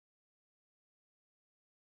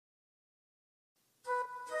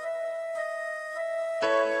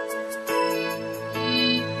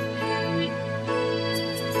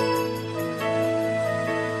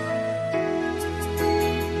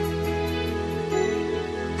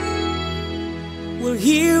Well,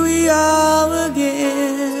 here we are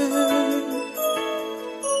again.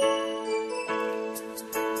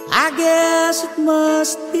 I guess it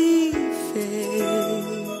must be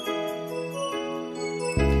fate.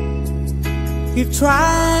 We've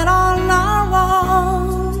tried all our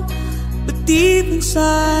wrong, but deep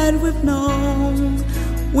inside we've known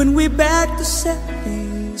when we're back to set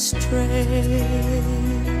things straight.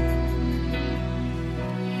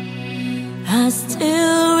 I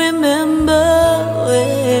still remember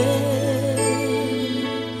when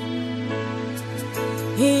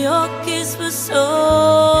your kiss was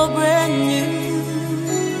so brand new.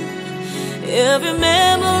 Every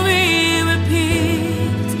memory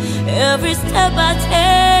repeats, every step I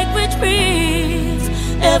take retreats,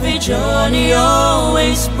 every journey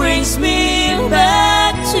always brings me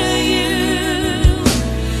back to you.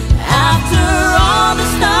 After all the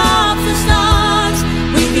stops and starts,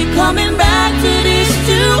 we keep coming back to these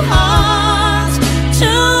two hearts,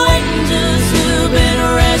 two angels who've been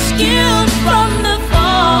rescued from the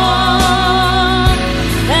fall.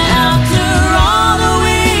 And after all that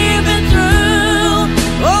we've been through,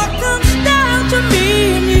 all comes down to me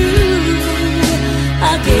and you.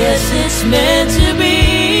 I guess it's meant to be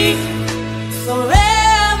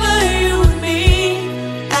forever, you and me,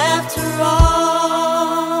 after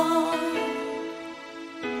all.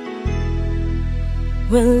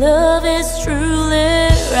 When love is truly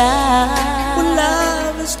right, when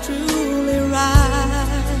love is truly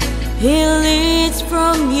right, it leads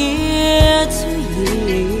from year to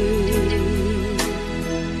year.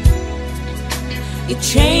 It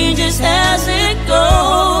changes as it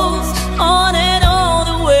goes, on and on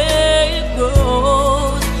the way it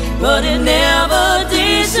goes, but it never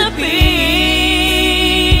disappears.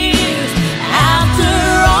 After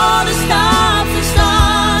all the stops and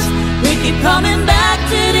starts, we keep coming back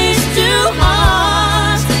to these two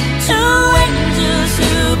hearts, two angels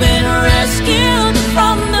who've been rescued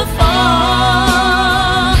from the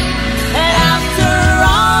fall. And after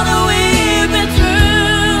all that we've been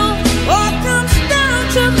through, all comes down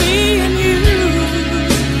to me and you.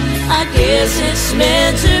 I guess it's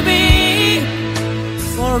meant to be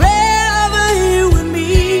forever, you and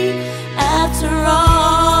me, after all.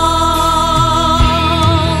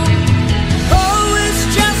 oh, it's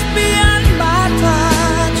just beyond my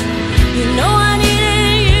touch. You know I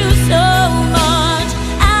needed you so much.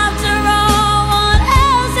 After all, what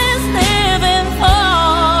else is living for?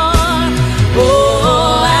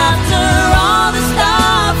 Oh, after all the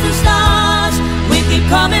stops and starts, we keep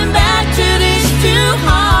coming back to these two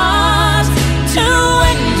hearts, two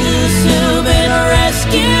angels who've been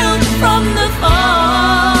rescued from the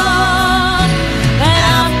fall. And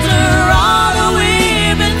after all that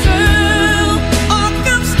we've been through, All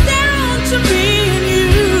comes down to me and you.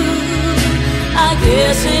 I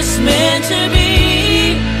guess it's meant to be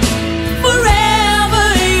forever,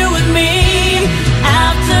 you and me.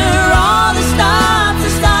 After all the stops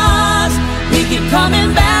and starts, we keep coming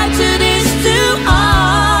back to these two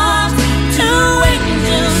hearts, two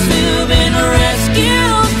angels who've been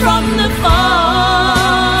rescued from the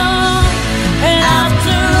fall. And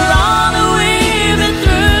after all that we've been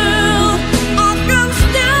through, All comes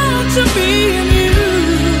down to me and you.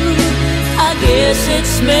 I guess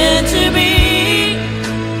it's meant to be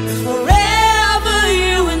Forever,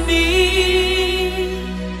 you and me,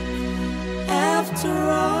 after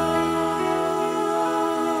all.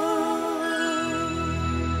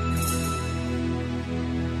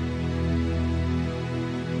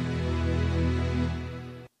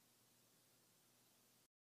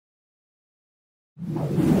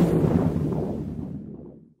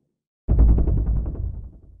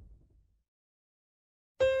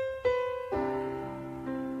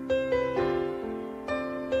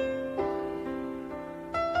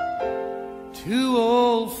 Two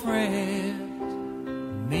old friends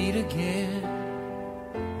meet again,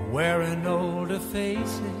 wearing older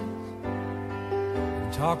faces,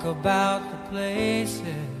 and talk about the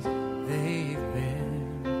places they've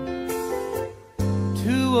been.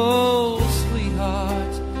 Two old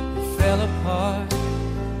sweethearts who fell apart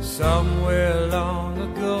somewhere long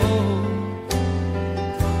ago.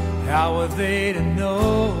 How were they to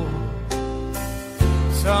know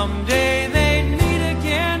someday they'd meet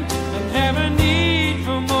again and have a need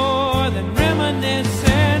for more than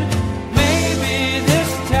reminiscing? Maybe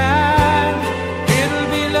this time it'll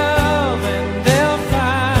be love and they'll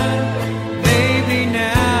find maybe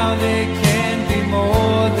now they can be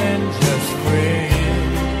more than just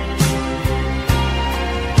friends.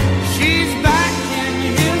 She's back in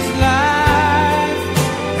his life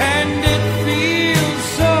and it feels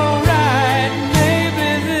so right. Maybe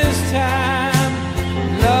this time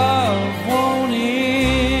love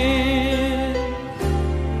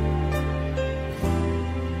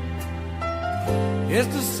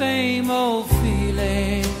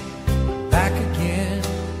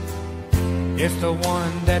the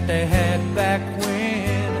one that they had back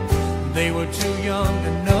when they were too young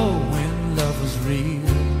to know when love was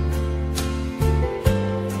real.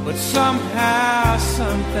 But somehow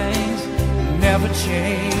some things never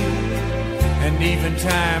change, and even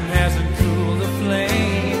time hasn't cooled the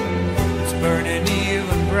flame. It's burning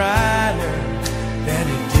even brighter than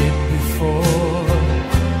it did before.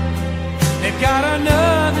 They've got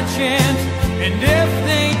another chance, and if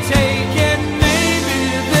they take it, maybe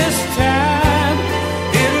this time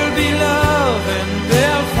it'll be love and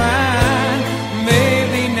they'll find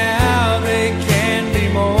maybe now they can be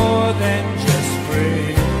more than just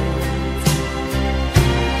friends.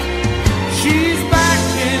 She's back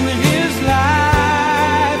in his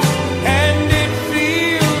life and it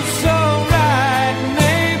feels so right.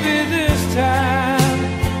 Maybe this time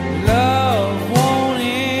love won't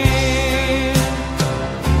end.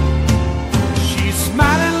 She's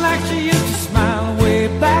smiling like she used to smile way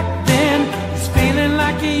back then. He's feeling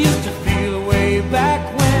like he used to feel way back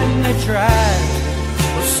when they tried.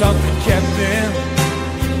 But something kept them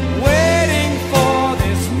waiting for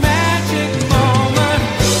this magic moment.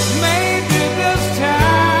 Maybe this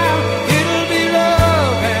time it'll be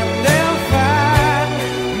love and they'll find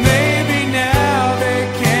maybe now they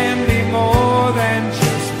can be more than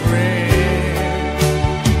just friends.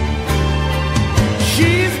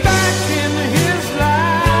 She's back in his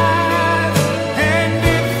life and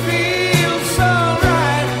it feels so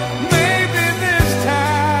right. Maybe this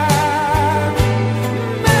time,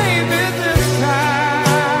 maybe this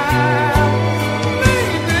time,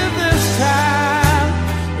 maybe this time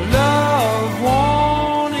love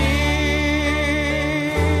won't end.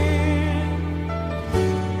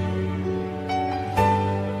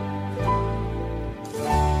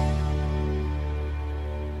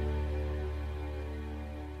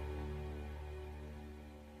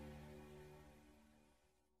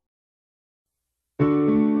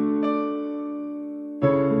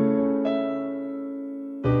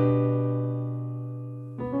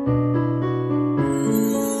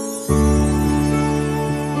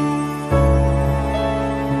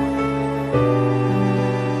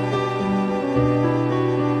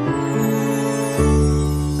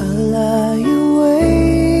 I lie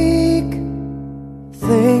awake,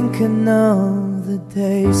 thinking of the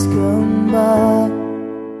days gone by,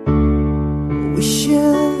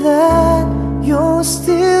 wishing that you're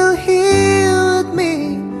still here with me,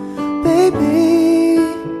 baby.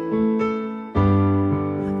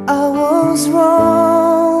 I was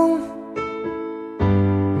wrong,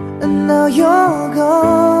 and now you're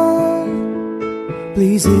gone.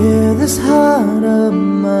 Please hear this heart of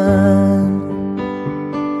mine.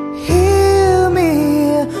 Hear me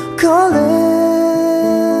calling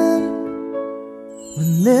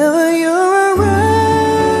whenever you're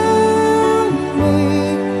around me.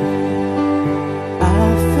 I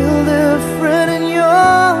feel different in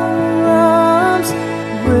your arms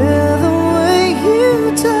with the way you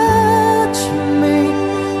touch me.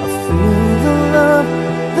 I feel the love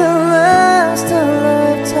that lasts a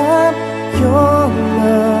lifetime. Your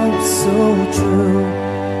love so true.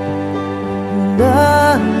 And I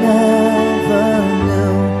never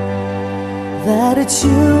knew that it's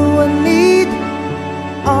you I need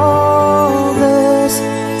all this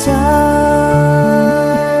time.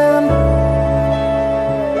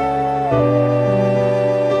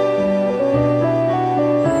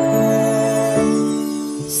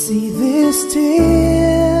 See these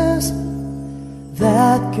tears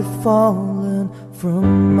that keep falling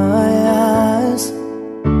from my eyes,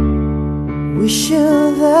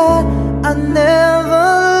 wishing that I never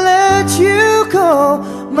let you go,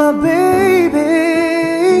 my baby.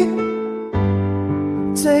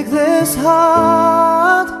 Take this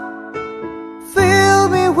heart, fill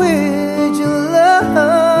me with your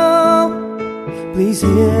love. Please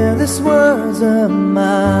hear these words of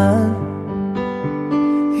mine.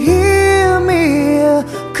 Hear me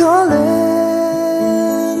calling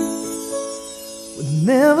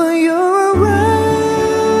whenever you're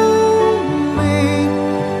around me.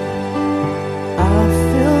 I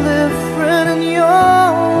feel different in your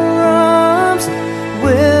arms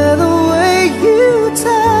with the way you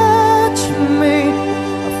touch me.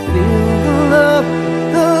 I feel the love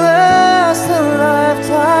that lasts a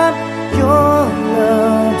lifetime. Your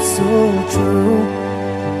love so true.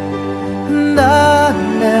 And I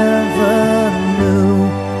never knew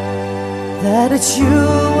that it's you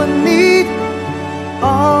I need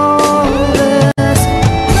all this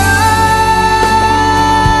time.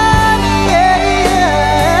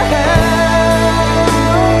 Yeah.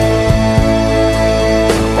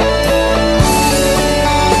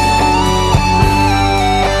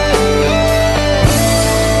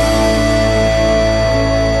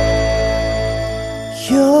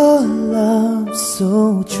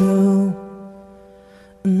 so true,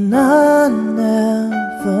 and I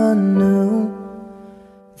never knew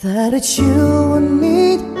that it's you and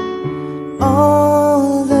me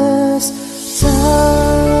all this time.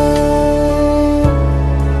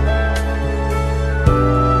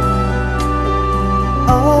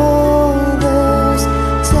 All this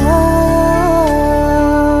time.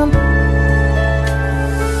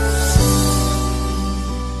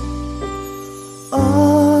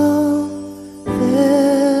 All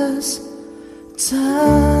this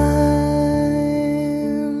time.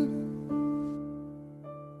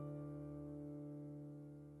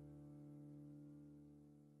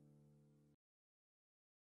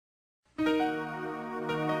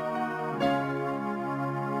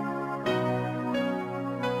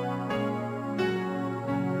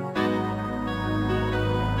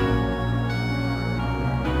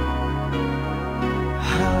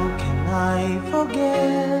 How can I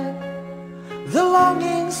forget the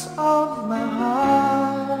longings of my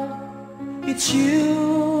heart? It's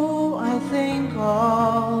you I think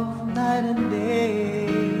of night and day.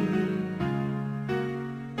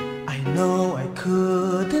 I know I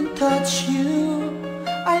couldn't touch you,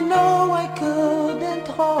 I know I couldn't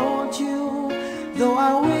hold you, though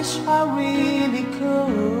I wish I really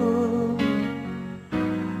could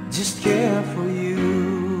just care for you.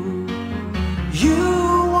 You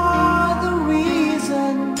are the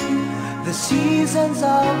reason, the seasons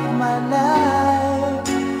of my life.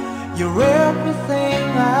 You're everything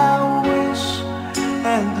I wish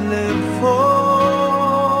and live for.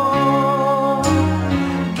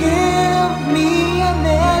 Give me an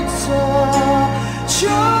answer,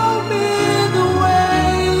 show me the way.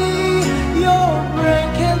 You're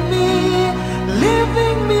breaking me,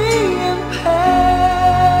 leaving me in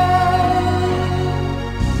pain.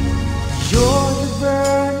 You're the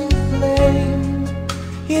burning flame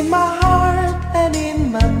in my heart and in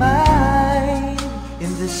my mind.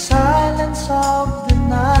 In the silence of the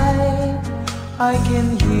night, I can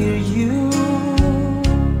hear you.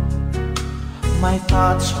 My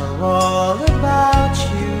thoughts are all about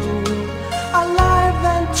you, alive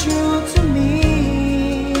and true to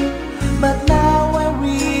me. But now I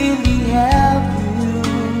really have you,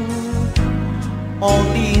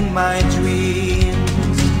 only in my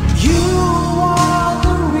dreams. You are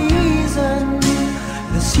the reason,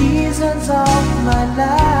 the seasons of my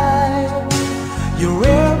life. You're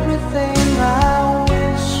everything I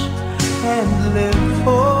wish and live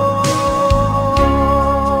for.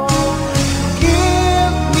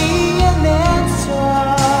 Give me an answer,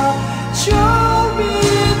 show me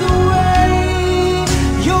the way.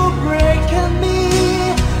 You're breaking me,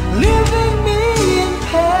 leaving me in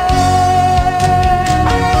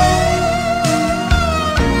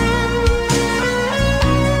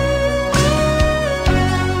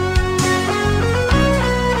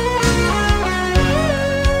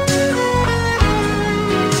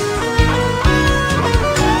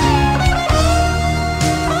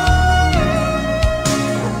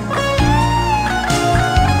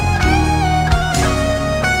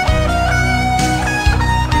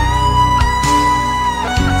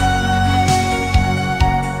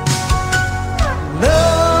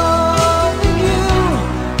loving you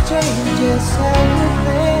changes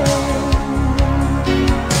everything.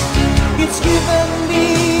 It's given me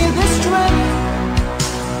the strength,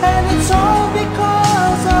 and it's all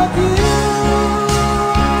because of you.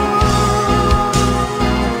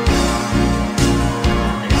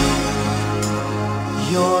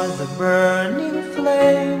 You're the burning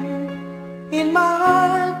flame in my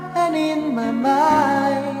heart and in my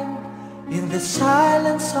mind. In the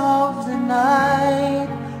silence of the night,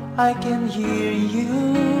 I can hear you.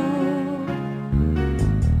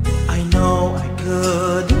 I know I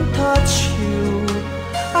couldn't touch you,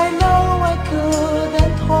 I know I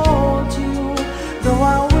couldn't hold you, though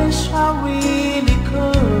I wish I really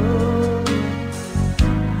could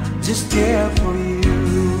just care for you.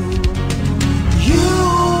 You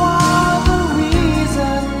are the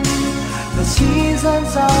reason, the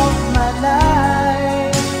seasons of my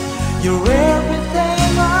life. You're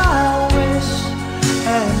everything I wish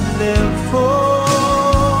and live for.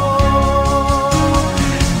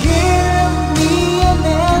 Give me an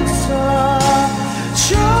answer,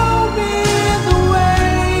 show me the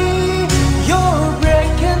way. You're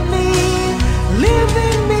breaking me,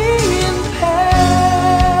 leaving me in pain.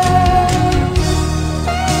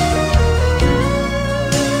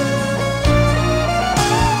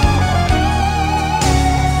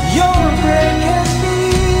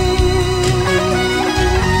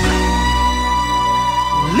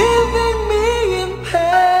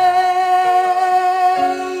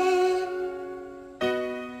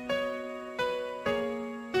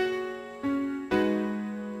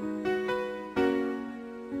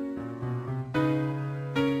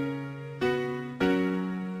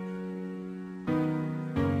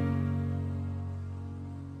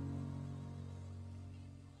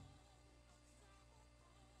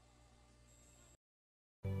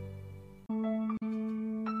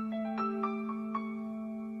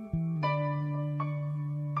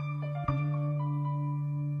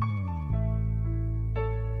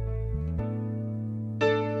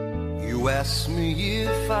 You ask me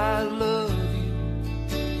if I love you,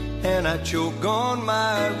 and I choke on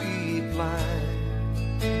my reply.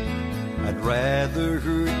 I'd rather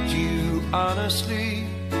hurt you honestly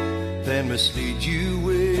than mislead you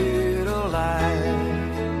with a lie.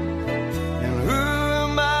 And who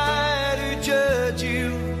am I to judge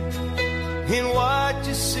you in what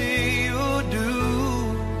you say or do?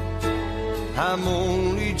 I'm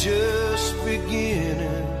only just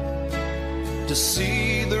beginning to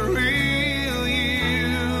see the real you.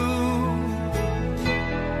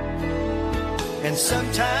 And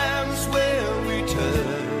sometimes when we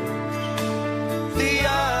touch, the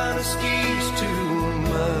honesty's too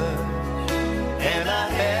much, and I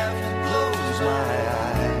have to close my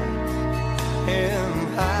eyes and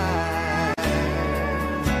hide.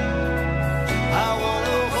 I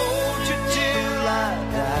wanna hold you till I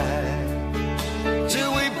die,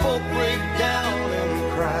 till we both break down and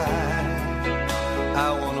cry. I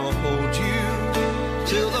wanna hold you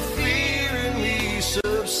till the fear in me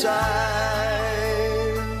subsides.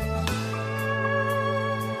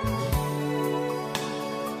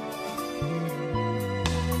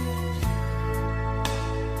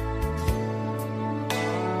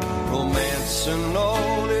 Romance and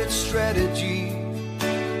all its strategy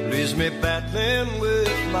leaves me battling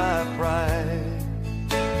with my pride.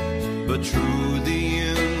 But through the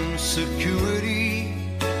insecurity,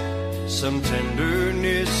 some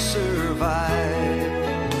tenderness survives.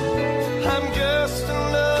 I'm just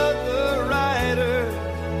another writer,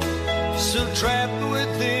 still trapped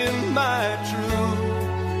within my truth,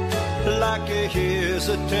 like a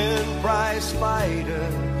hesitant prize fighter,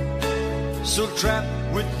 so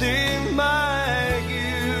trapped within my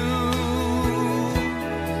youth.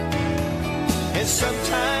 And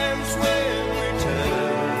sometimes when we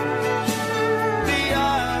touch, the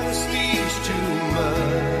honesty's too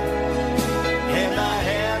much, and I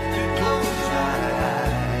have to close my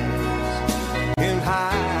eyes and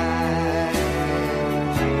hide.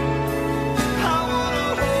 I wanna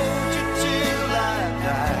hold you till I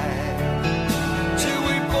die, till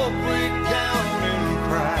we both break down and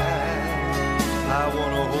cry. I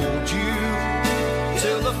wanna hold you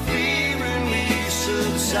till the fear in me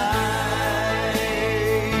subsides.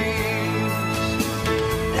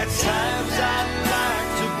 At times I'd like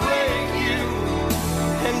to break you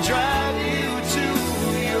and drive you to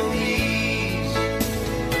your knees.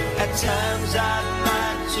 At times I'd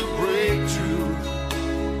like to break through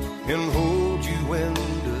and hold you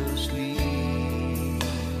endlessly.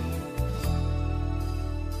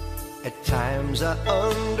 At times I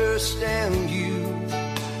understand you,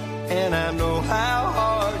 and I know how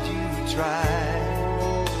hard you try.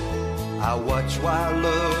 I watch while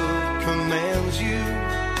love commands you,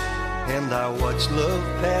 and I watch love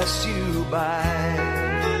pass you by.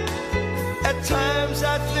 At times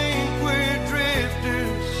I think we're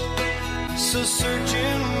drifters, so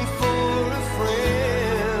searching for a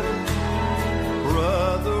friend,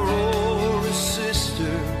 brother or a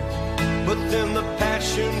sister, but then the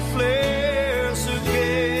passion flares again.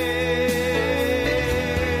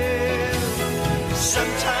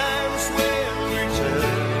 Sometimes when we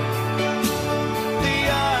touch, the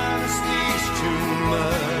honesty's too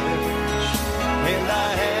much, and I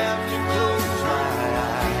have to close my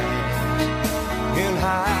eyes and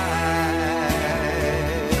hide.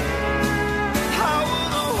 I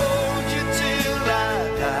wanna hold you till I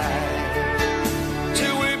die,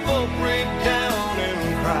 till we both break down and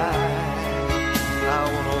cry. I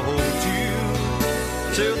wanna hold you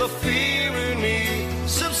till the fear in me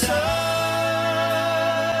subsides.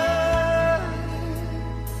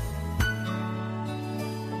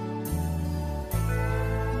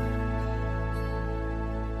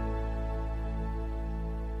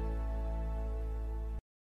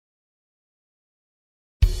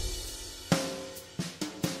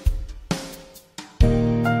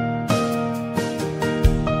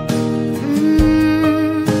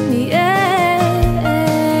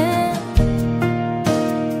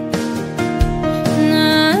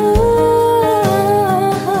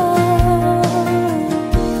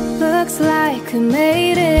 Looks like we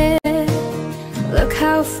made it. Look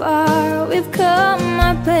how far we've come,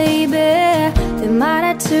 my baby. We might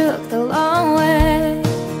have took the long way.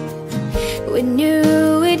 We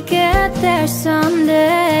knew we'd get there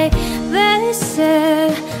someday. They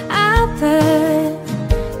said, I bet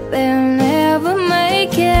they'll never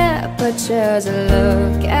make it, but just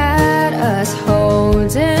look at us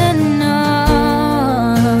holding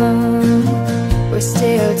on. We're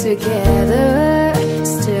still together,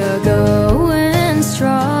 still going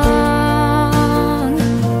strong.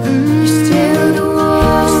 You're still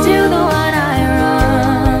the one I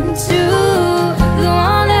run to, the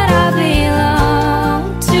one that I'll be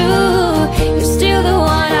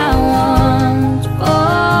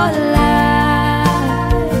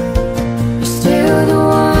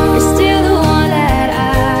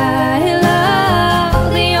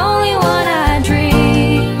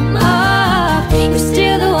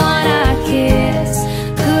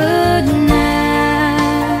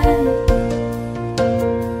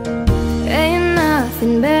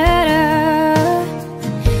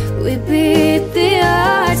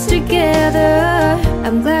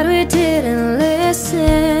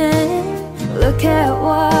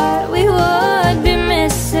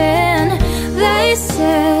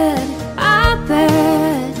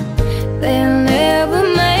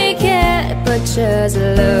pictures,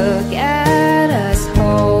 look at us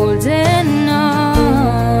holding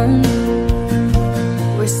on.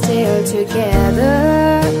 We're still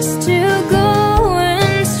together, still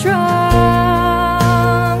going strong.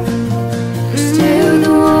 Still the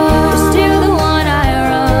one I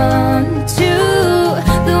run to,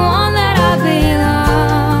 the one that I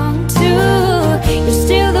belong to. You're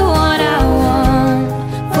still the one I want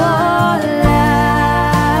for life.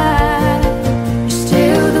 You're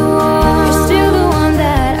still the one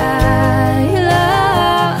that I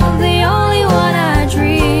love, the only one I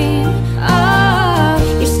dream of.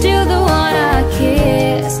 You're still the one I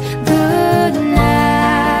kiss goodnight.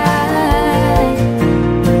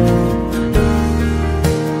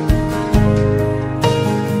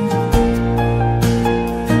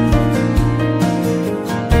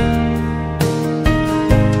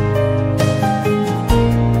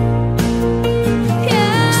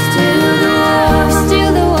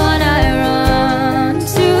 Still the one I run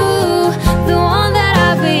to, the one that I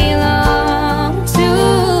belong to.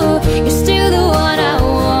 You're still the one I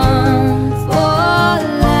want for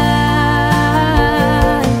life.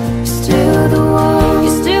 You're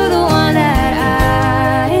still the one that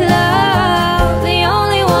I love, the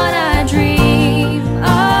only one I dream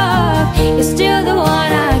of. You're still the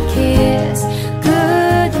one I kiss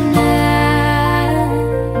goodnight.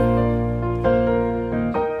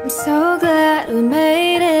 I'm so glad we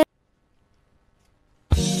made it.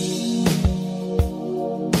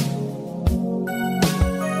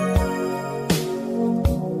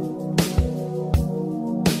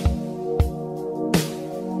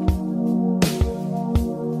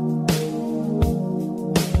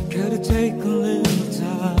 Could it take a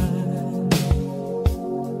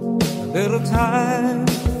little time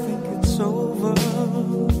to think it's over?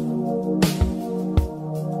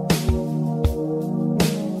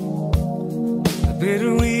 I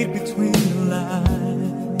better read between the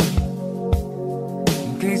lines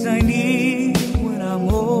in case I need when I'm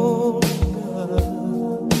older.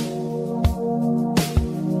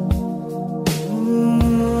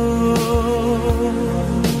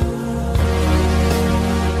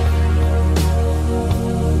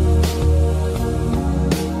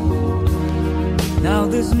 Now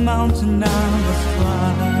this mountain I must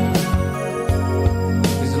climb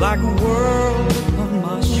is like a world on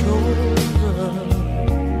my shoulder.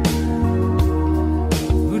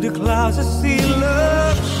 Through the clouds I see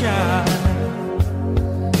love shine.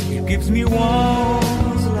 It gives me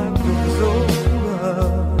warmth like it was over.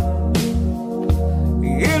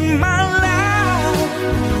 In my life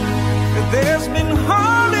there's been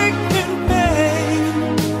heartache and pain.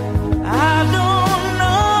 I don't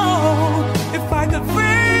know if I could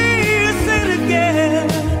face it again.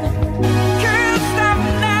 Can't stop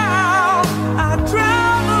now. I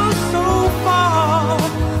travel so far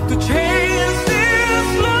to chase this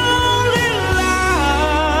lonely life.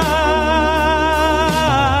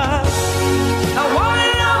 I wanna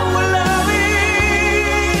know what love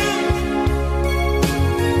is.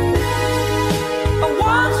 I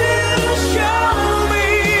want you to show me.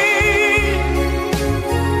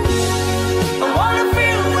 I wanna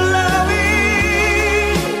feel what love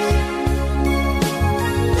is.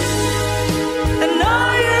 I know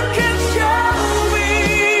you can show me.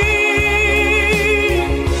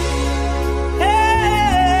 Hey.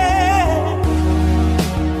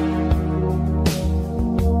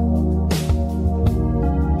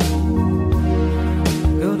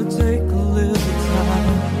 Gotta take a little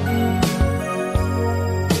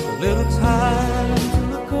time to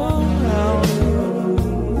look around me.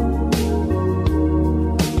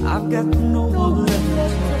 I've got no one left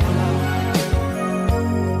to cry.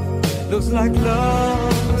 Looks like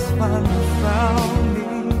love has finally found me.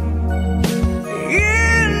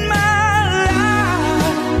 In my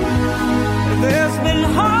life there's been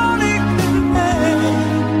heartache and pain.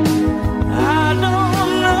 I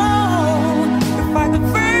don't know if I could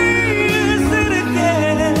face it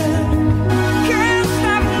again. Can't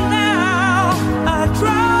stop now. I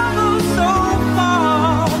travel so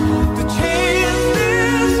far to chase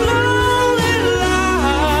this lonely life.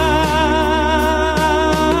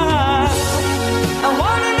 I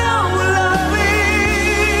wanna know what love is.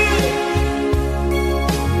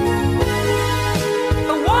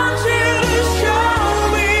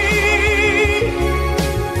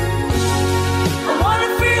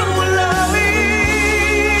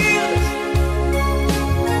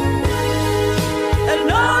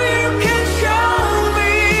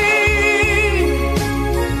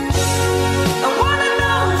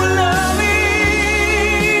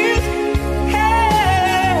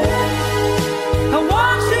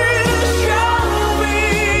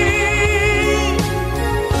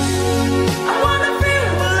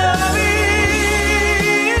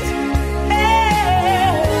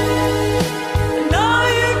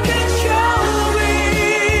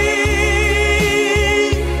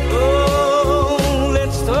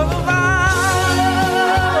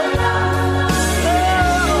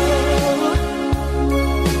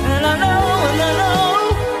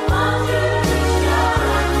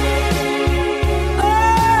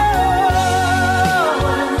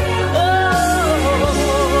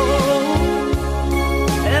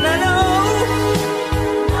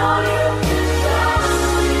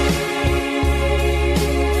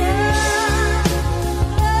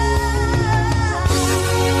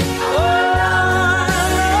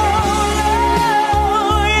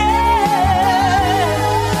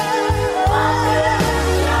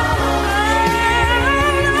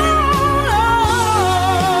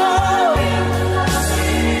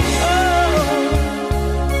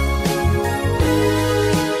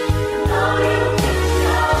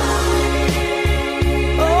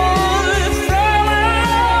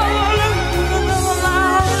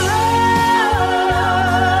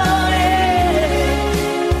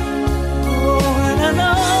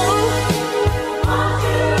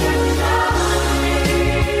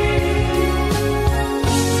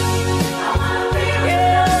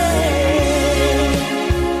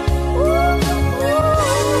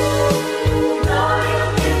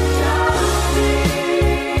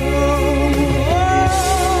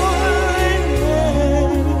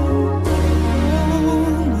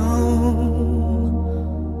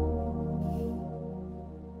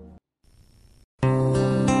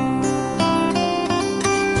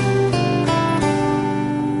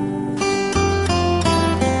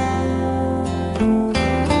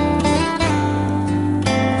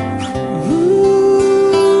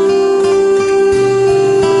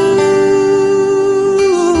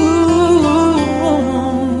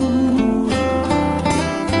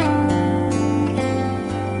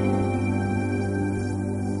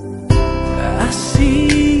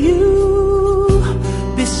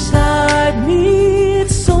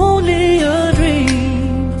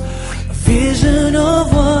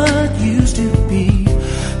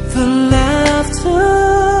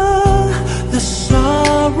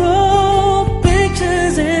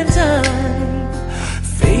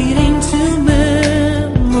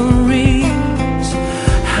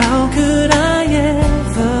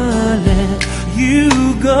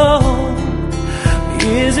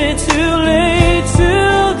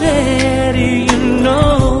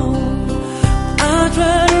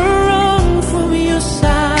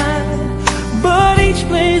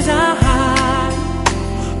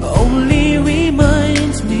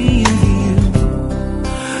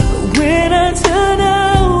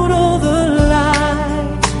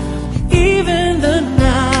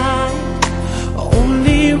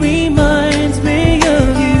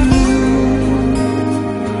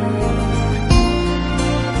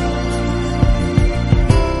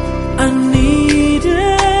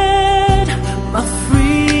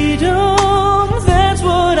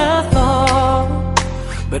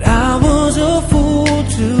 but I was a fool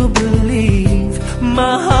to believe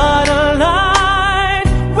my heart aligned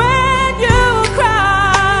when you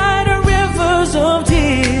cried rivers of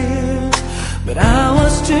tears. But I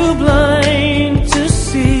was too blind to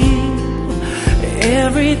see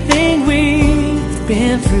everything we've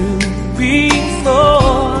been through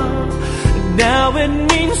before. Now it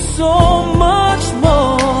means so much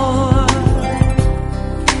more.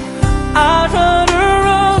 I try to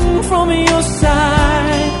run from your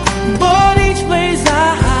side, but each place I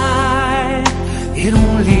hide, it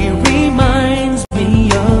only reminds me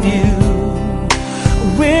of you.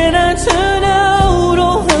 When I turn out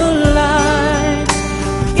all the lights,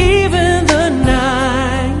 even the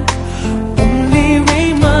night only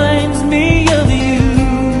reminds me of you.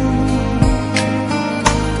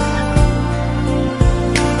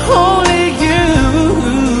 Only you.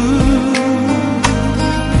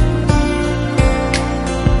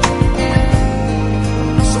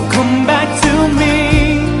 So come back to me,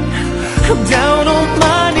 I'm down on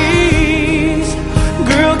my knees.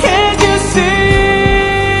 Girl, can't you see?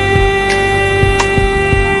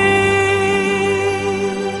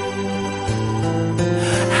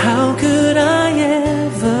 How could I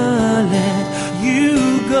ever let you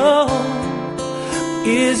go?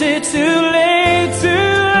 Is it too late to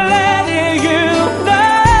let you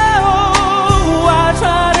know? I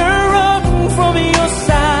try to run from your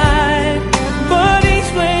side, but each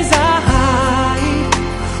place I hide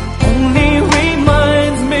only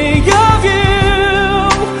reminds me of you.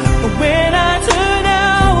 When I turn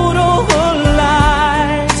out all the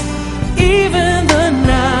lights, even the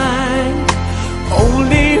night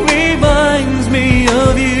only reminds me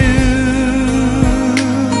of you.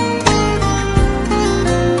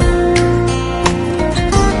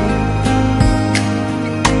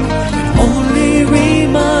 Only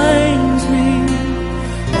reminds me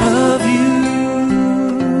of you.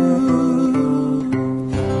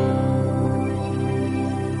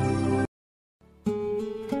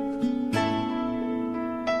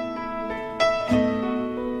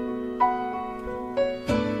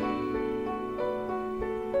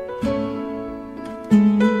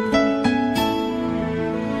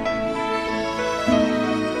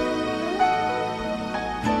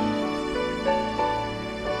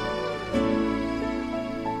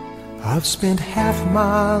 I've spent half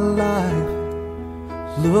my life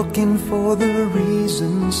looking for the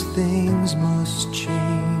reasons things must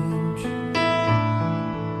change,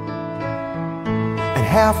 and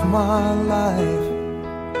half my life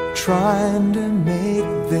trying to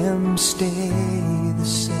make them stay the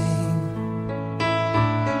same.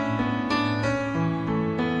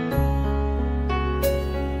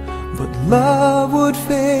 But love would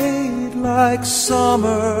fade like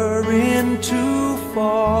summer into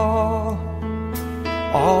fall.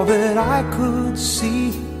 All that I could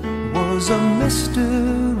see was a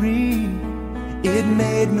mystery. It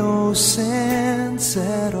made no sense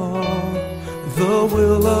at all. The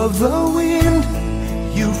will of the wind,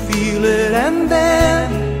 you feel it and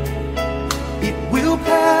then it will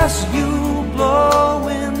pass you,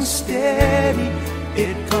 blowing steady.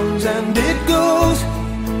 It comes and it goes,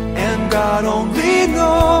 and God only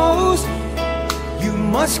knows. You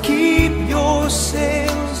must keep your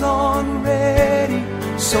sails on ready,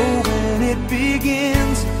 so when it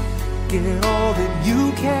begins, get all that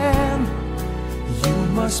you can. You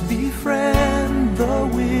must befriend the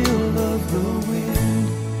will of the wind.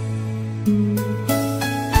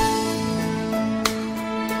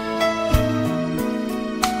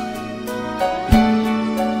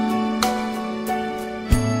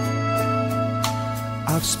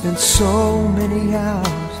 I've spent so many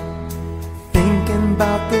hours thinking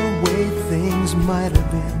about the way things might have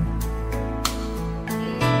been,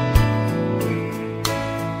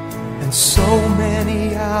 and so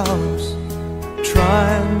many hours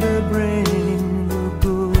trying to bring the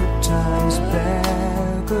good times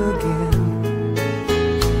back again.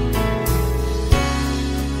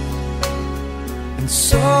 And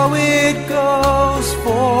so it goes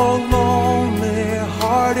for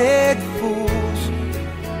lonely-hearted fools.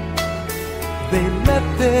 They let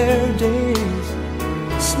their days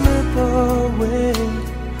slip away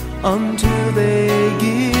until they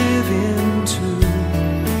give in to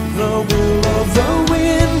the will of the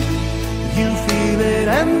wind. You feel it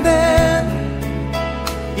and then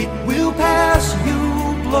it will pass you,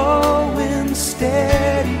 blowing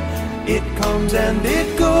steady. It comes and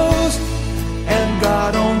it goes, and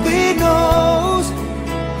God only knows.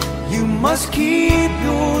 You must keep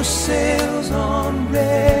your sails on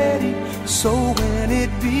ready, so when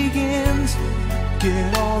it begins,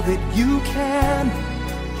 get all that you can.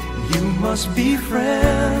 You must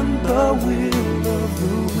befriend the will of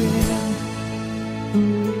the wind.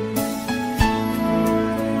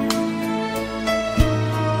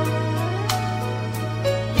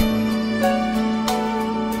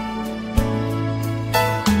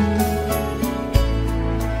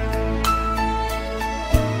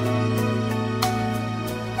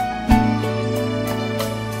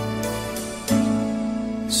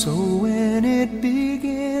 So when it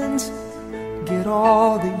begins, get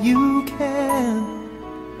all that you can.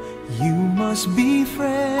 You must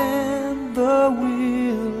befriend the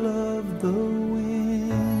will of the wind.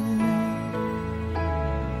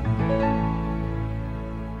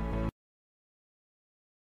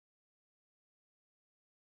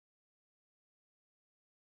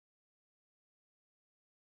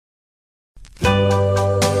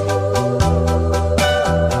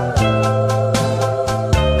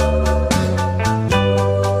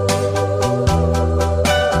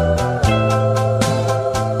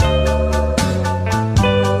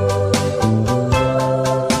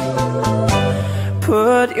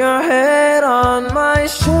 Put your head on my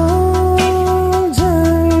shoulder,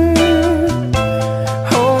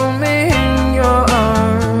 hold me in your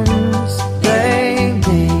arms,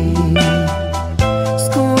 baby.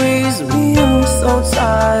 Squeeze me oh so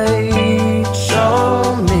tight,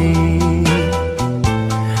 show me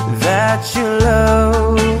that you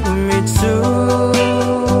love me too.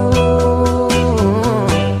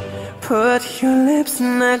 Put your lips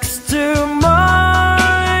next to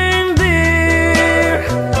mine, dear.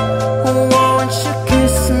 Won't you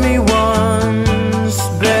kiss me once,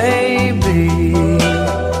 baby?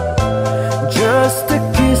 Just a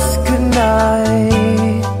kiss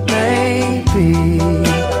goodnight, maybe.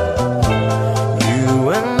 You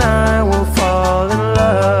and I will fall in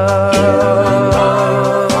love.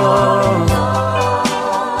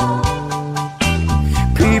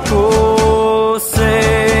 People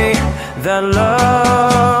say that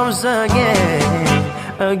love's a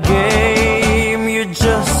game you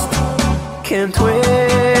just can't win.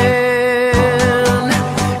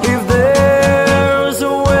 If there's a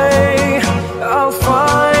way, I'll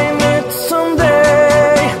find it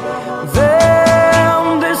someday.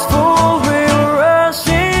 Then this fool will rush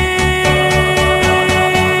in.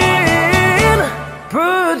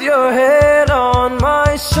 Put your head on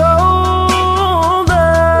my shoulder,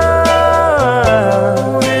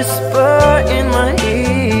 whisper in my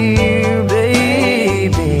ear,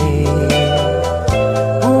 baby,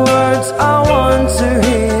 words I want to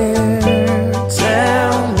hear.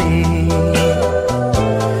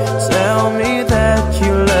 Tell me that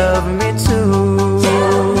you love me too.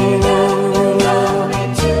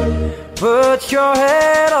 Put your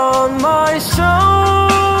head on my shoulder,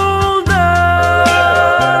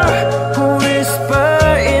 whisper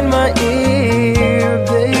in my ear,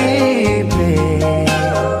 baby,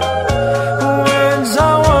 words I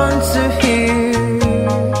want to hear,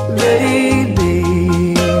 baby.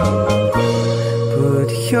 Put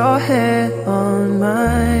your head on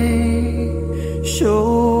my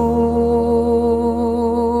shoulder.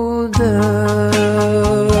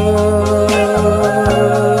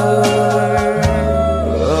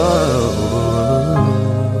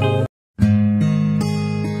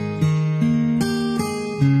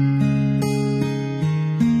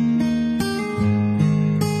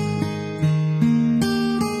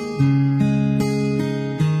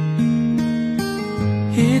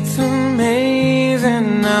 It's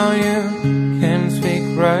amazing how you can speak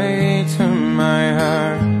right to my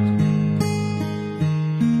heart.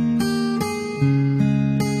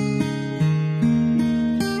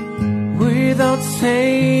 Without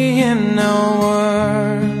saying a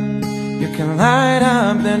word, you can light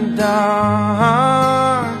up the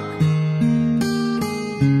dark.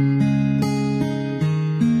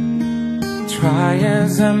 Try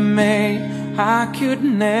as I may, I could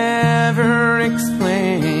never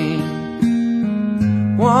explain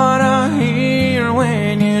what I hear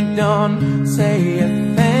when you don't say a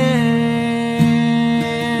thing.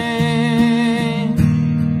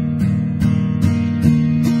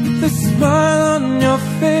 The smile on your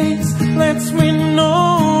face lets me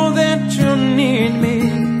know that you need me.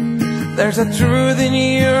 There's a truth in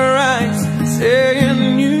your eyes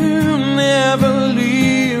saying you never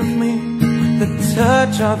leave me. The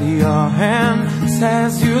touch of your hand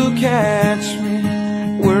says you'll catch me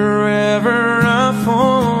wherever I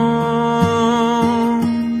fall.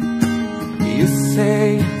 You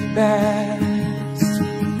say it best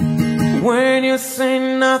when you say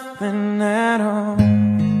nothing at all.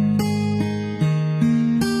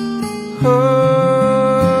 Oh,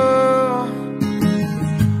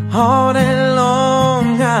 all day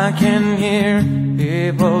long I can hear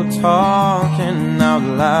people talking out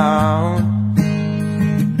loud.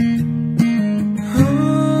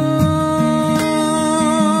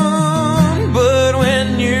 But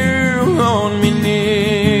when you hold me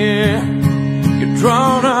near, you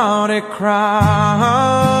drown out a crowd.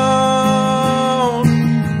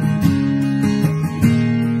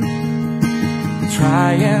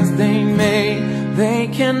 Try as they may, they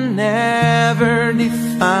can never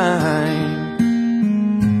define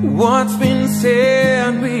what's been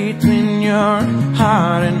said between your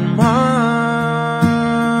heart and mine.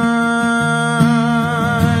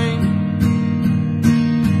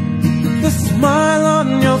 The smile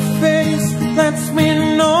on your face lets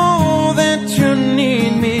me know that you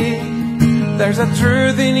need me. There's a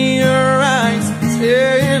truth in your eyes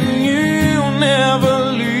saying you'll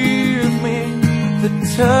never leave me. The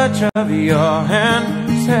touch of your hand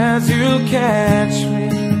says you'll catch me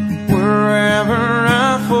wherever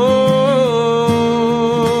I fall.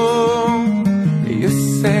 You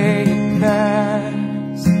say it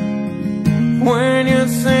best when you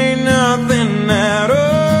say nothing at all.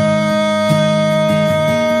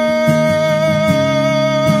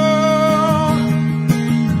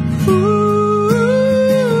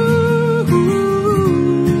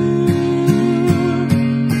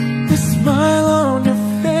 The smile on your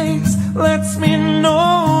face lets me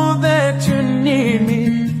know that you need me.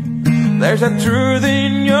 There's a truth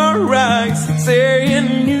in your eyes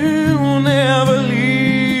saying you'll never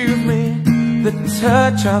leave me. The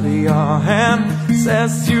touch of your hand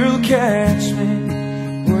says you'll catch me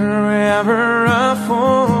wherever I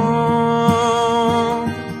fall.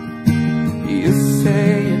 You say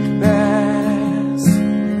it best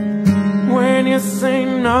when you say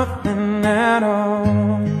nothing at all.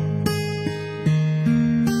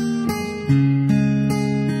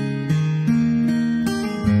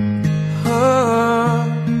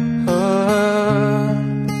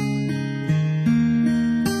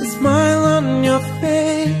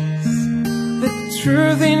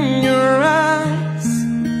 Truth in your eyes,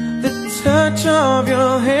 the touch of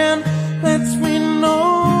your hand lets me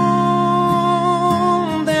know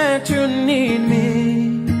that you need me.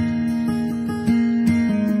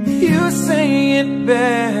 You say it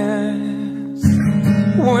best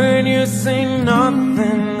when you say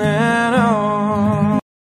nothing at all.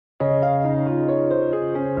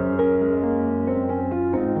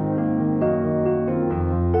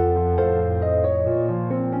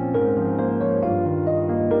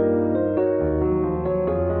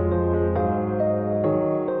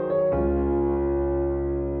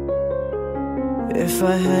 If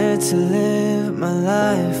I had to live my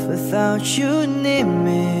life without you near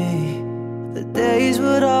me, the days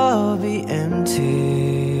would all be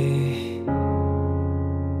empty.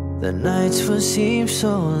 The nights would seem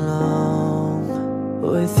so long.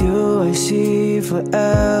 With you I see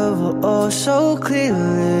forever oh so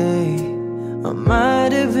clearly. I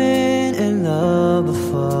might have been in love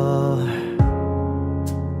before,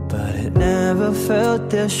 but it never felt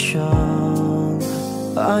this strong.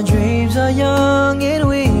 Our dreams are young and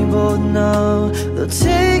we both know they'll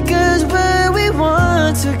take us where we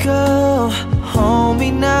want to go. Hold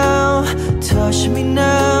me now, touch me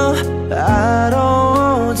now. I don't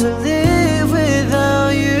want to live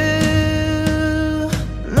without you.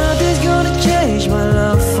 Nothing's gonna change my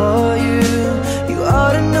love for you. You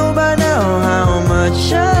ought to know by now how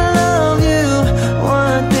much I love you.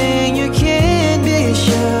 One thing you can be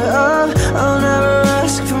sure of, I'll never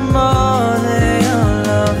ask for more than your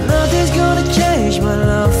love. Nothing's gonna change my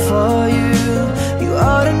love for you. You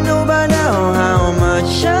ought to know by now how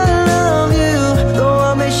much I love you. Though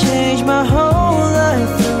I may change my whole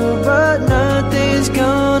life through, but nothing's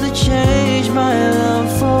gonna change my love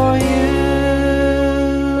for you.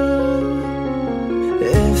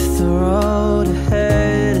 If the road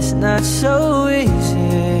ahead is not so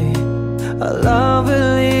easy, our love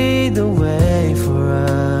will lead the way for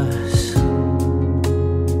us.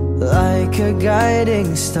 Like a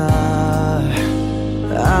guiding star,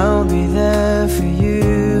 I'll be there for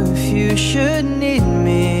you if you should need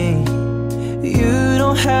me. You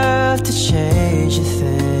don't have to change a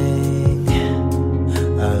thing.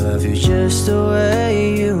 I love you just the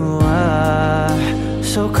way you are.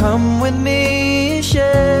 So come with me and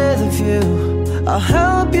share the view. I'll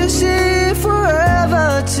help you see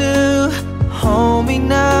forever too. Hold me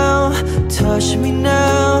now, touch me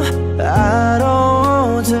now. I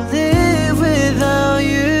don't want to live without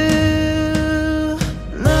you.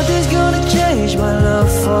 Nothing's gonna change my love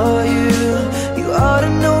for you. You ought to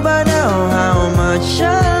know by now how much I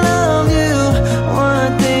love you.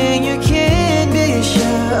 One thing you can be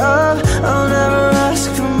sure of, I'll never ask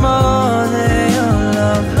for more than your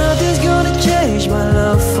love. Nothing's gonna change my love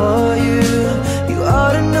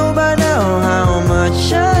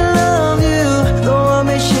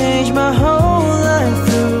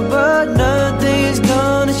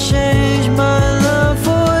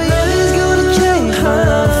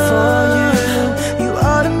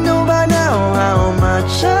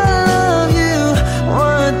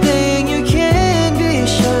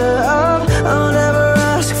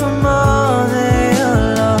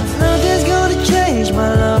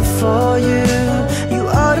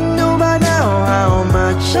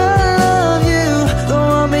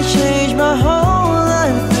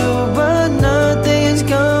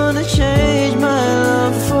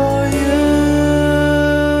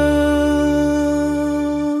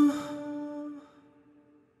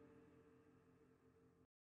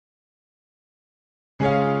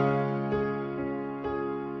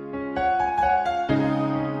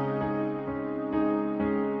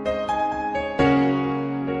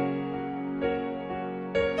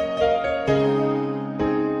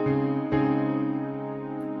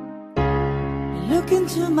Look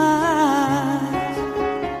into my eyes,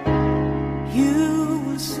 you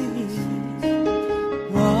will see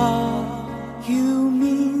what you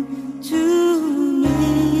mean to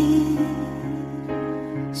me.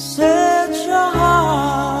 Search your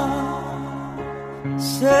heart,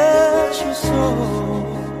 search your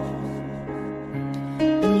soul,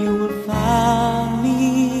 and you will find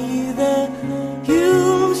me there.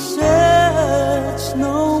 You search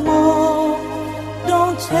no more.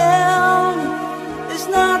 Don't tell me it's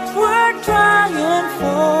not worth trying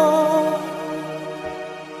for.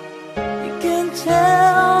 You can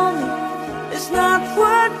tell me it's not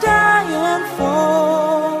worth dying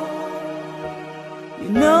for. You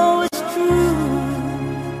know it's true.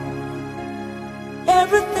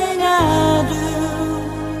 Everything I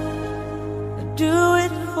do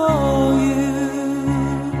it for you.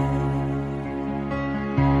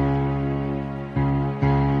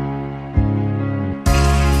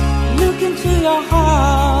 Look into your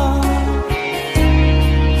heart,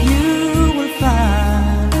 you will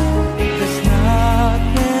find there's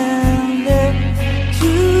nothing there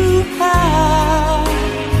to hide.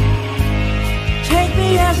 Take me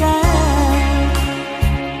as I am,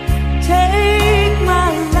 take my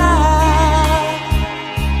life,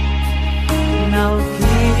 and I'll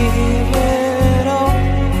give it all.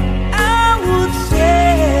 I would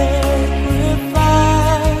sacrifice.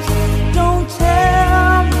 Don't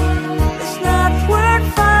tell me it's not worth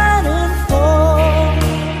fighting for.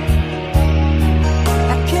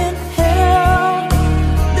 I can't help,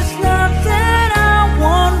 there's nothing I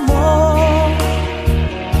want more.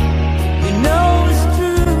 You know it's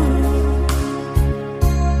true.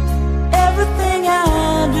 Everything I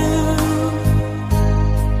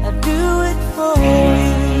do it for you.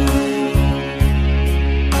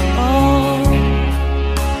 Oh,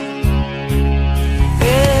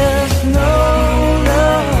 there's no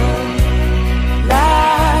love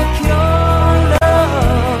like your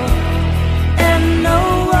love, and no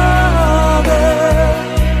other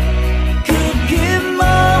could give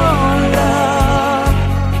more love.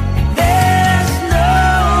 There's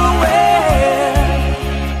nowhere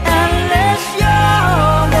unless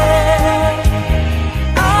you're there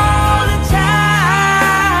all the time,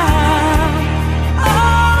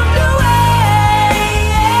 all the way.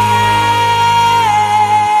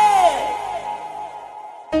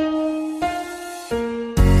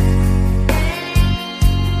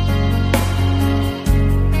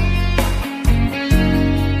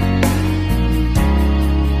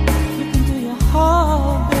 Look into your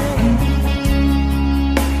heart, baby.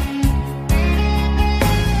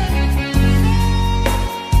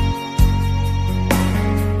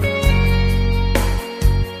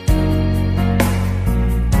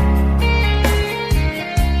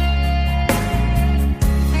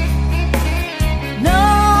 No,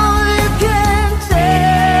 you can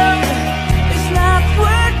tell it's not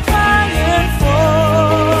worth trying for.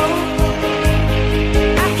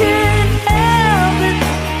 I can't help it,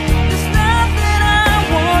 there's nothing I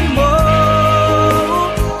want more.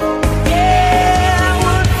 Yeah, I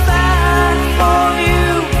would fight for you,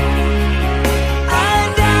 I'd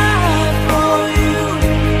die for you,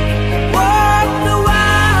 walk the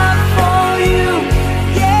wild for you.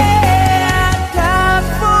 Yeah, I'd die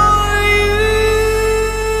for you.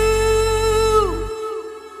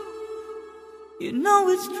 You know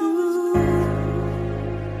it's true.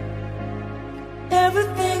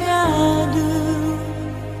 Everything I do,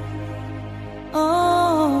 oh,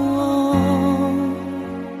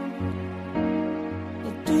 I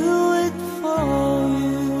do it for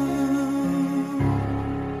you.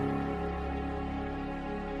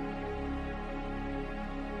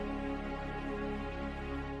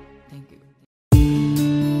 Thank you.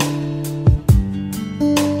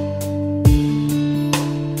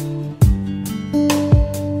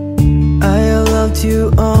 I loved you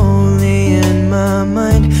only in my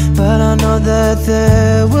mind, but I know that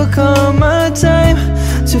there will come a time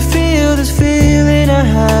to feel this feeling I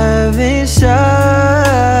have inside.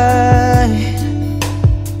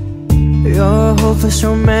 You're hopeless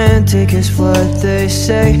romantic is what they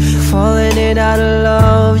say, falling it out of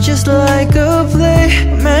love just like a play.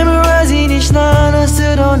 Memorizing each line, I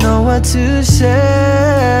still don't know what to say.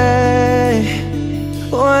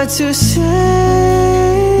 What to say?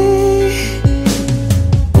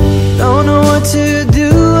 Don't know what to do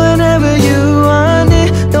whenever you want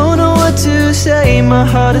it. Don't know what to say, my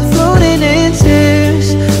heart is floating in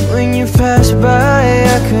tears. When you pass by,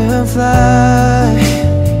 I could fly.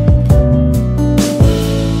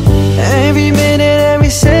 Every minute, every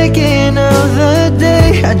second of the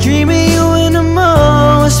day, I dream of you in a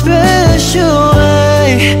more special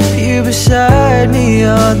way. You beside me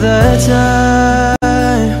all the time.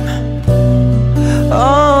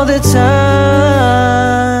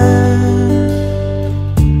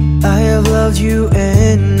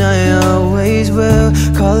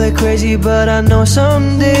 like crazy, but I know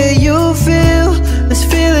someday you'll feel this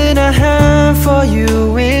feeling I have for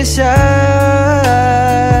you inside.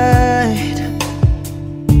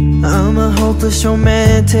 I'm a hopeless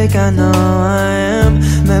romantic, I know I am.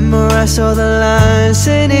 Memorized all the lines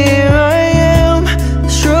and here I am,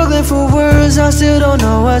 struggling for words, I still don't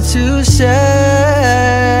know what to say.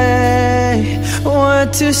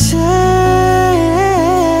 What to say.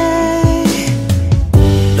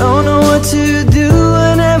 Don't know what to do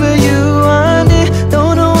whenever you want it.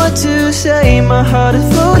 Don't know what to say, my heart is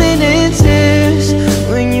floating in tears.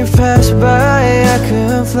 When you pass by, I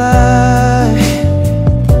could fly.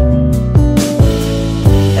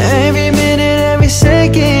 Every minute, every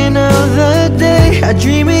second of the day, I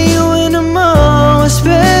dream of you in a more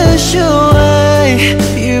special way.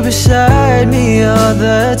 You beside me all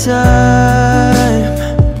the time.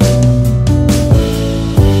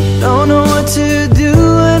 Don't know what to do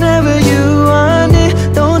whenever you want it.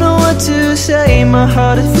 Don't know what to say, my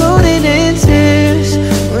heart is floating in tears.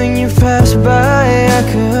 When you pass by, I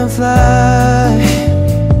could fly.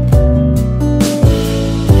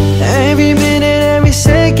 Every minute, every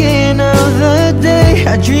second of the day,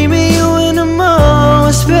 I dream of you in a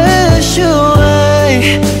more special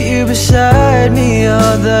way. You beside me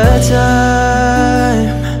all the time.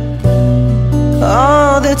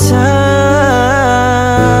 All the time.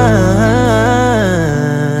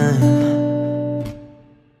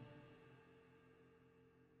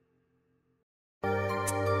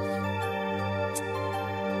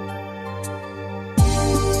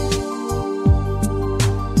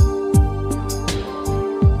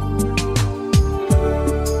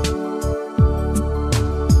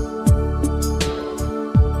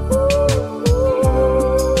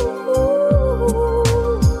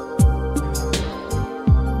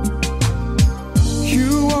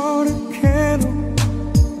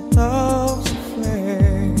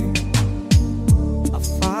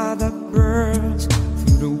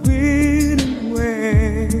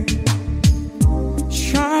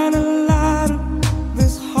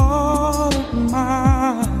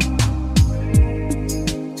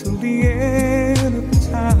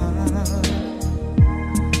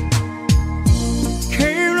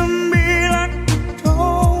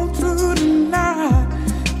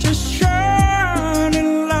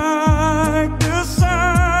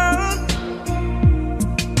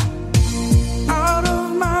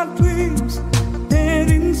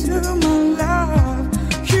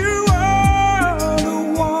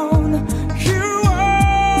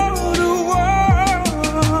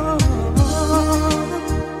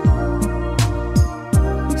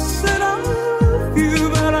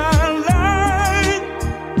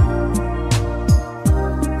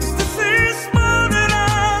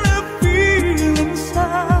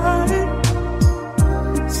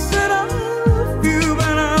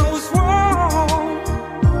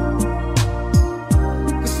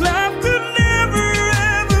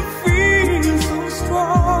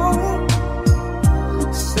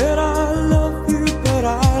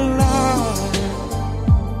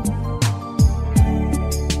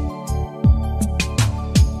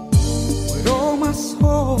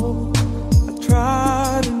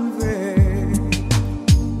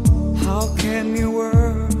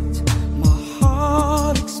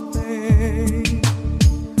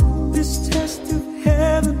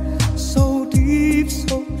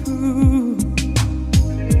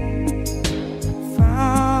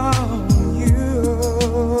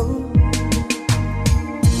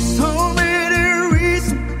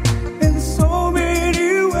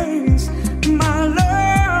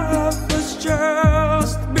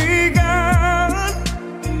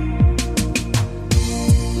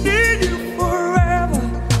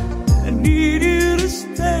 Need you to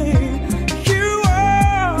stay. You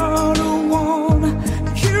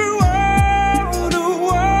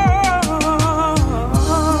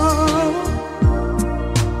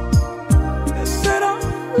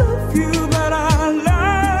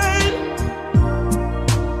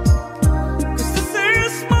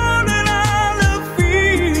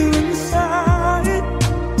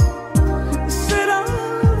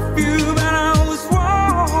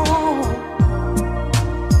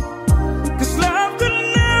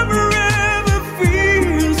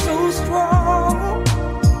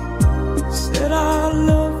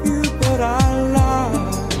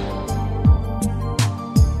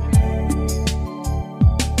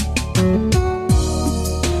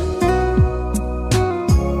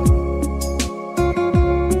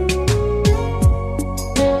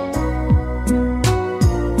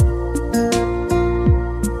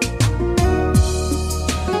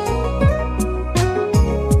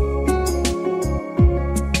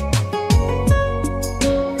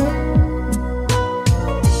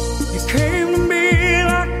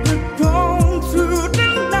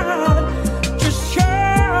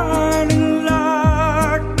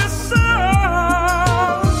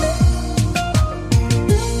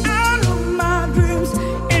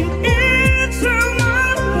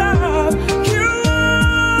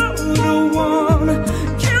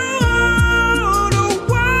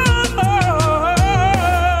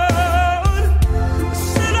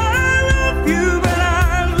love you, but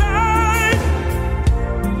I lied.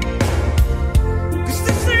 'Cause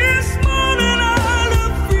this is more than all I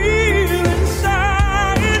feel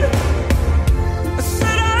inside. I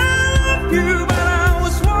said I love you, but I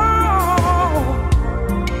was wrong.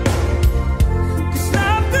 'Cause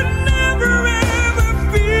love could never ever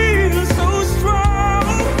feel so strong.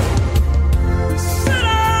 Said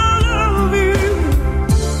I love you.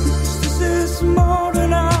 'Cause this is more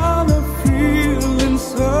than all I feel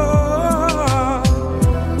inside.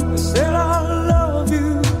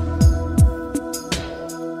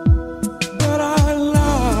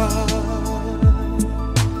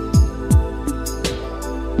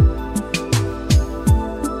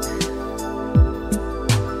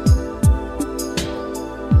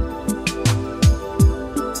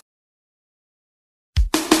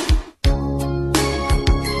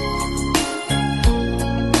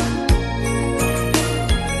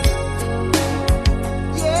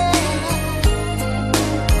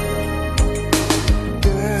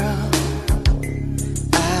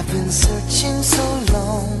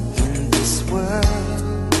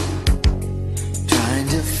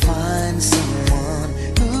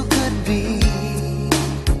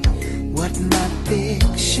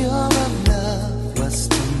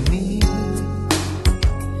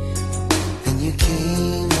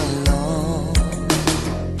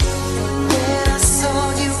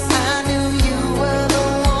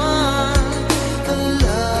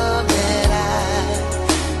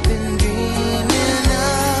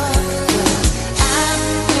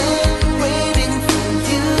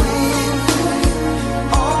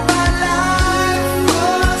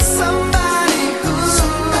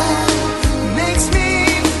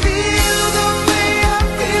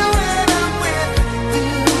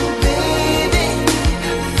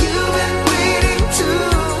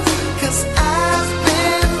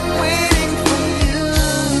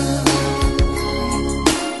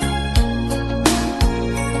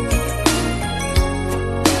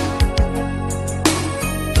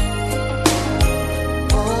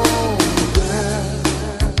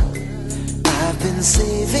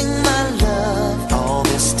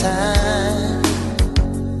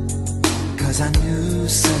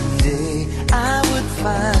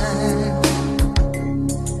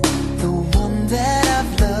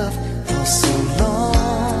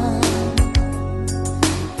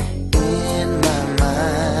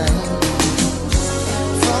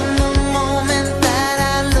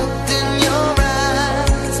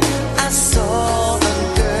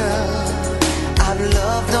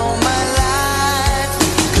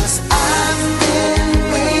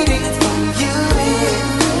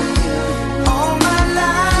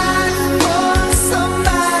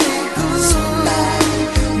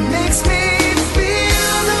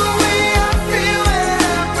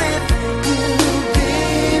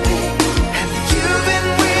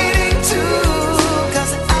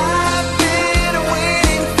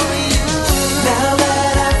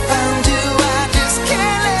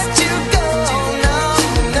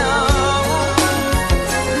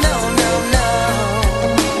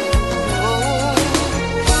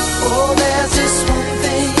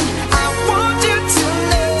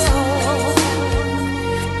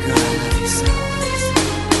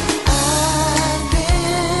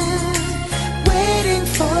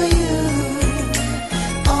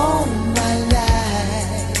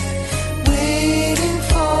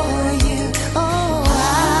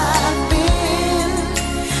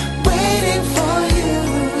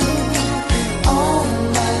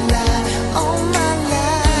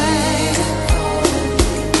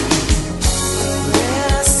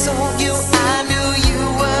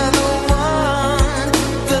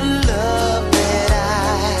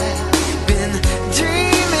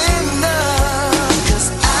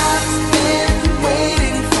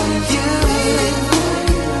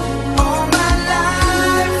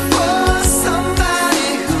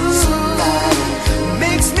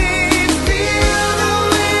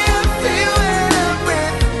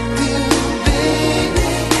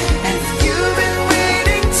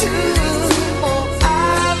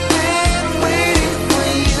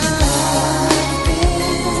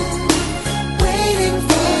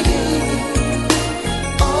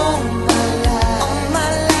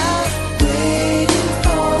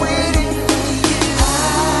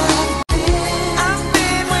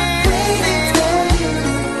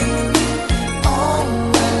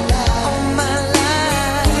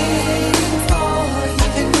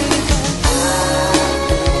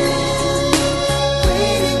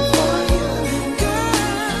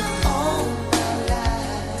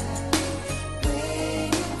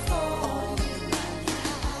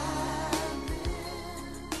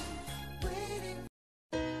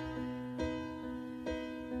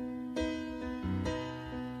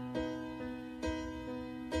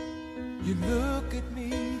 You look at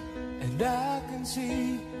me and I can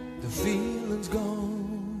see the feeling's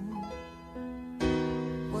gone.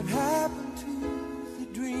 What happened to the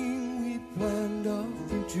dream we planned our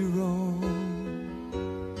future on?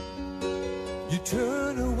 You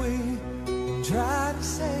turn away and try to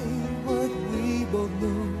say what we both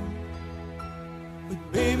know, but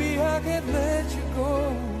baby, I can't let you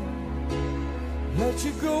go, let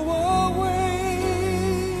you go away.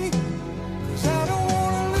 'Cause I don't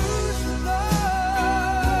wanna lose your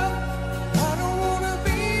love. I don't wanna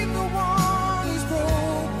be the one who's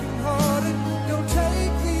broken hearted. Don't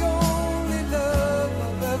take the only love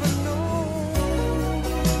I've ever known.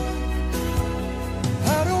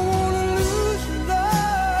 I don't wanna lose your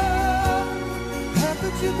love. How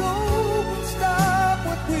could you go and stop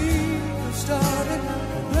what we started?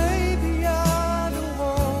 Baby, I don't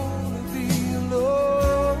wanna be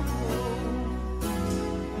alone.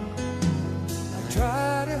 I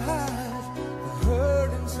try to hide the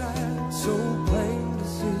hurt inside, so plain to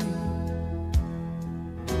see.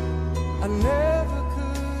 I never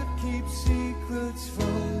could keep secrets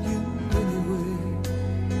from you anyway.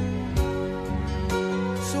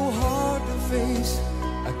 So hard to face,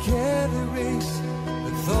 I can't erase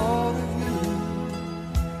the thought of you.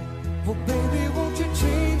 Oh baby, won't you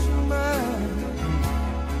change your mind?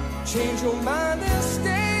 Change your mind and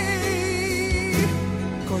stay.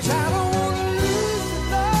 'Cause I don't wanna lose your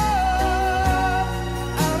love.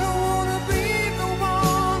 I don't wanna be the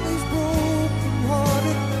one who's broken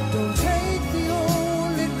hearted. Don't take the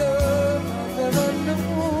only love I've ever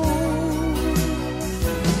known.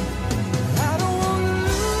 I don't wanna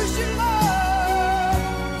lose your love.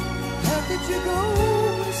 How could you go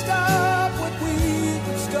and stop what we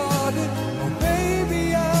started? Oh baby,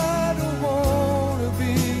 I don't wanna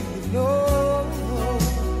be alone.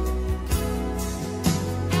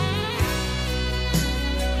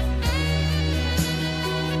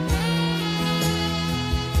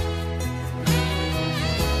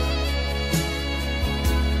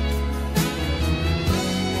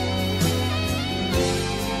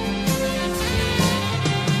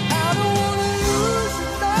 I don't wanna lose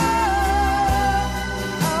your love.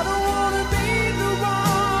 I don't wanna be the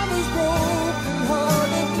one who's broken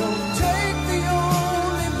hearted. Don't take the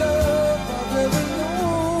only love I've ever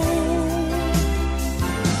known.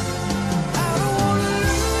 I don't wanna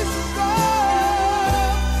lose your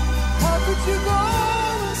love. How could you go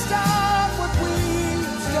and stop what we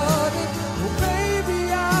started? Oh baby,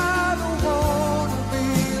 I don't wanna be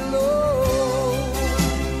alone.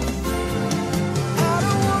 I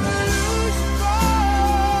don't wanna lose your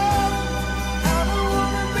love. I don't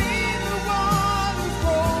wanna be the one who's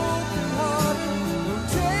broken hearted. Don't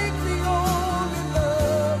take the only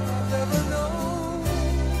love I've ever known.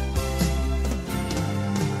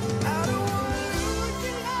 I don't wanna lose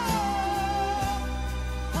your love.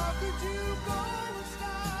 How could you go and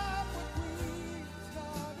stop what we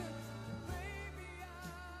started? Baby,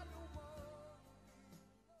 I don't wanna.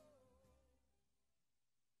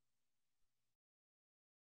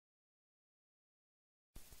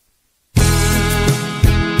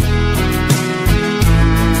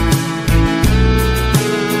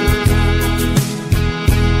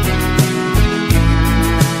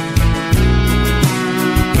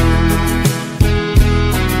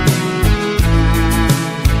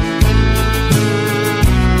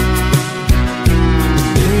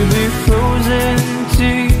 Baby, frozen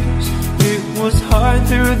tears, it was hard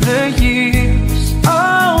through the years.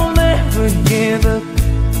 I'll never give up,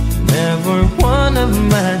 never one of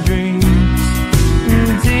my dreams.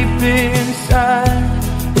 Deep inside,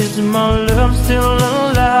 is my love still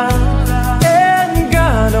alive? And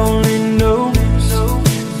God only knows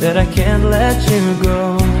that I can't let you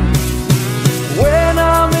go. When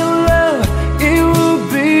I'm in love, it will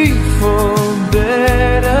be for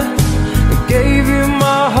better. I gave you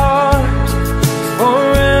my heart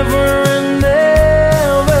forever and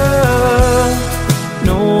ever.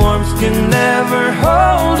 No arms can ever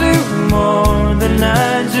hold you more than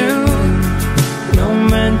I do. No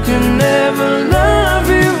man can ever love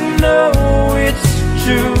you, no, it's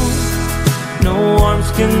true. No arms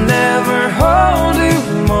can ever hold you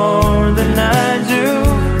more than I do.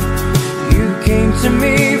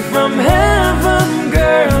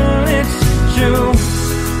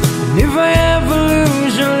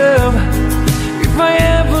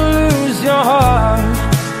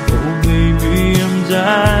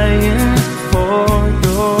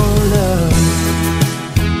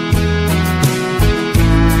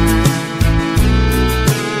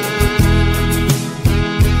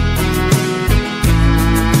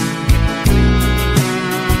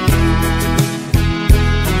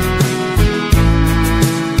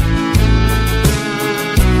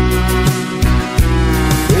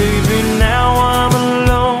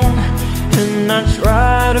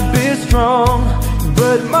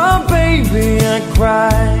 I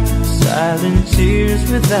cry silent tears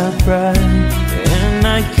without pride, and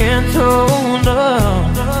I can't hold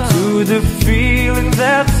on to the feeling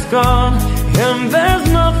that's gone. And there's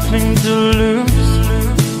nothing to lose,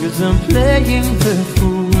 'cause I'm playing the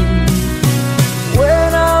fool. When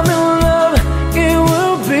I'm in love, it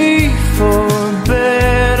will be for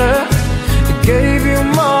better. I gave you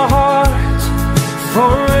my heart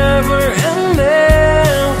forever and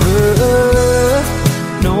ever.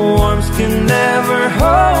 No arms can ever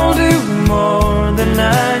hold you more than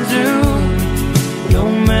I do. No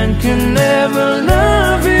man can ever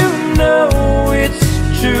love you, no, it's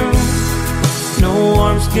true. No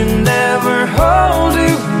arms can ever hold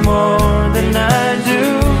you more than I do.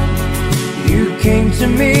 You came to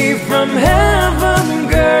me from heaven,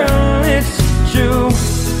 girl, it's true.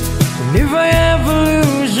 And if I ever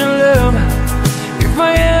lose your love, if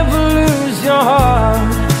I ever lose your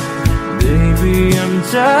heart, baby, I'm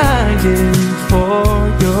dying for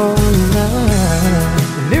your love.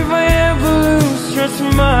 And if I ever lose your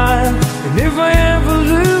smile, and if I ever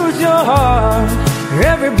lose your heart,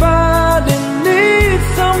 everybody needs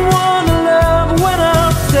someone to love. When I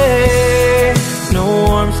say no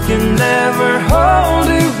arms can never hold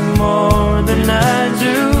you more than I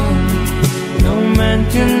do. No man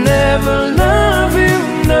can ever love you,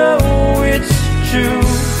 no, it's true.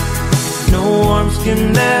 No arms can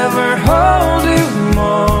never hold you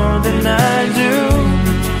more than I do.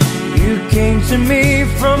 You came to me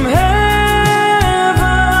from heaven,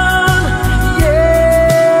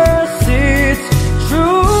 yes, it's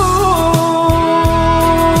true.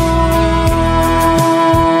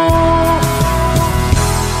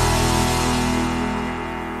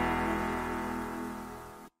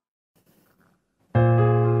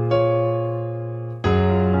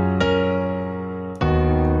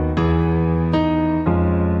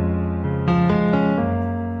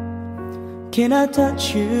 Can I touch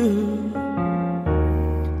you?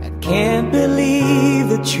 I can't believe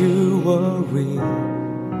that you were real.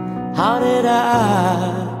 How did I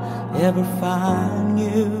ever find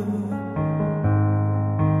you?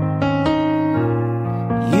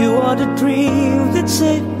 You are the dream that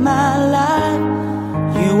saved my life.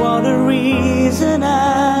 You are the reason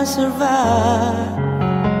I survive.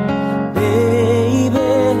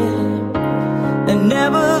 Baby, I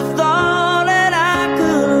never thought that I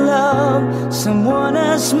could love someone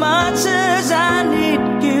as much as I need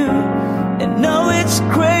you. And no, it's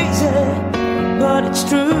crazy, but it's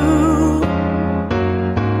true.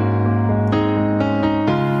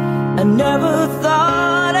 I never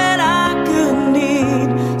thought that I could need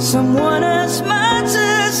someone as much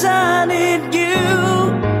as I need you.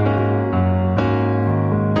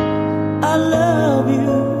 I love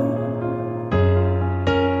you.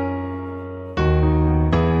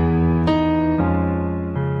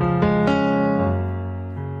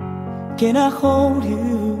 Can I hold you?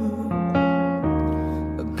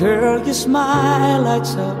 Girl, your smile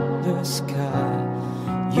lights up the sky.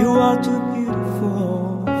 You are too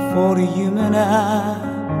beautiful for the human eye.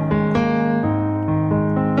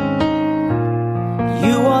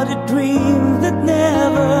 You are the dream that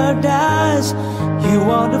never dies. You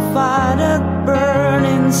are the fire that burns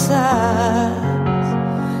inside.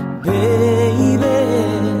 Baby,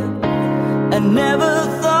 I never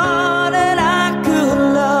thought that I could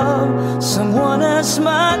love someone as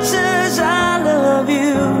much as I love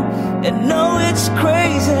you. And no, it's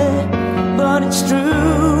crazy, but it's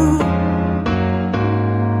true.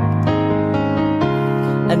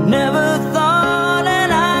 I never thought that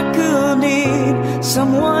I could need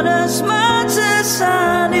someone as much as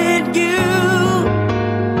I need you.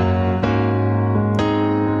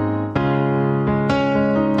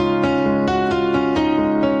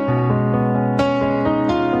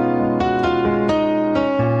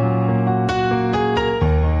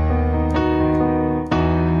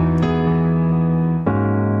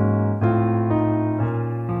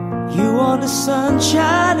 The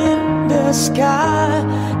sunshine in the sky.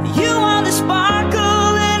 You are the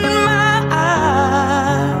sparkle in my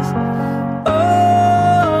eyes.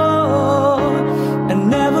 Oh, I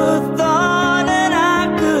never thought that I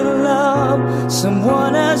could love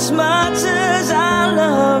someone as much as I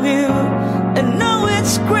love you. And no,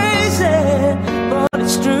 it's crazy, but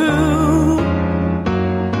it's true.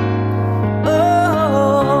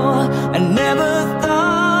 Oh, I never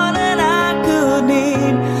thought that I could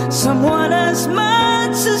need someone as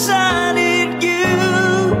much as I need you.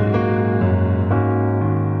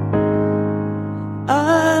 I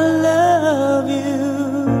love you.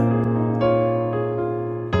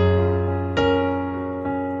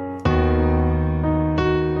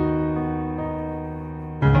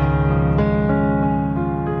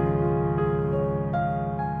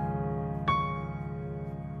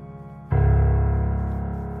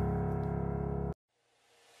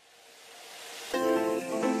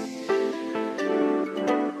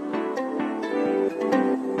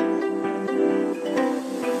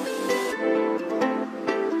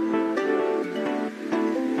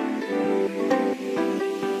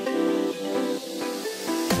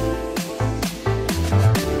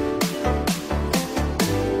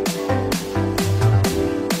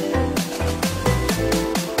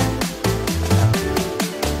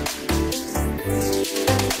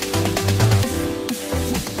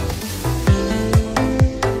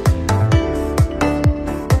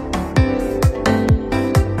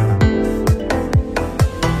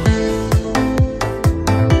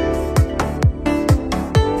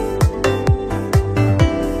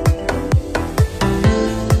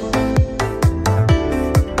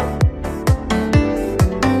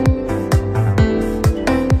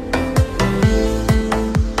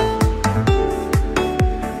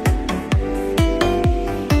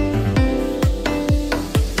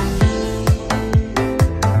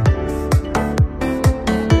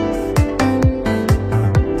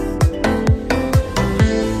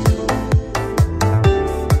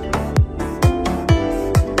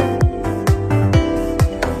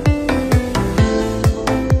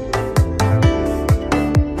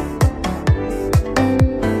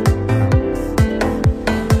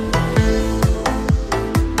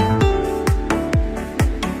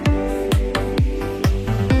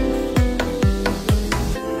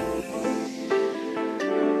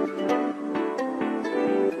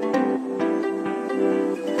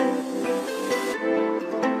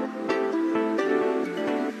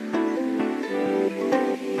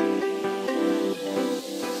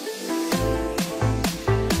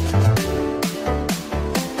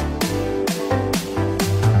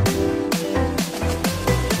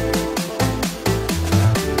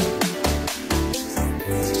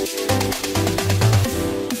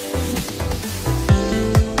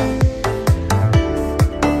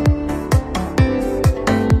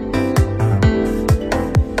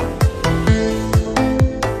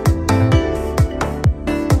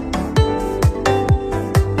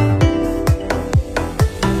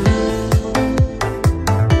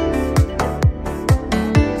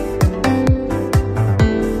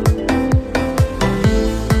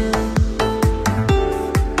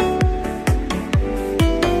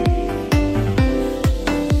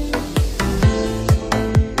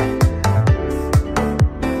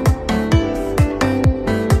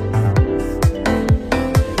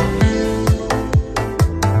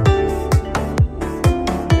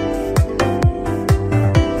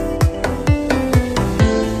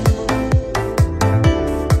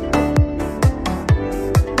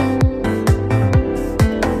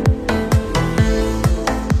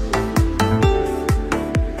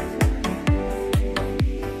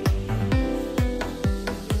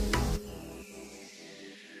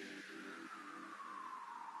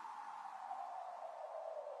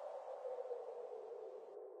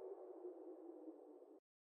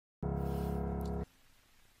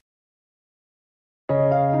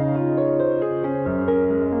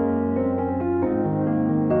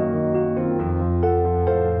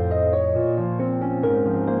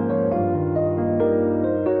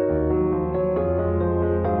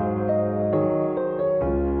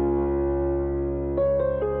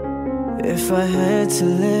 If I had to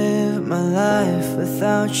live my life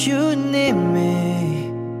without you near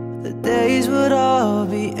me, the days would all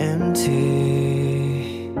be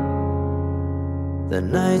empty. The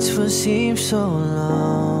nights would seem so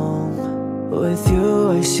long. With you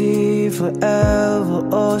I see forever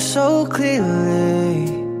oh so clearly.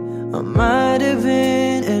 I might have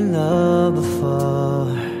been in love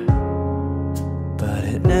before, but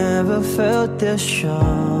it never felt this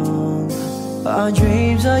strong. Our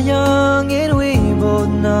dreams are young and we both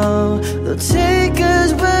know they'll take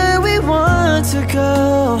us where we want to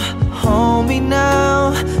go. Hold me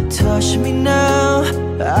now, touch me now.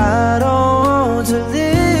 I don't want to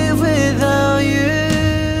live without you.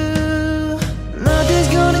 Nothing's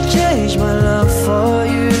gonna change my love for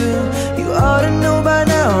you. You ought to know by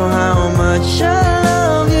now how much I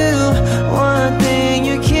love you. One thing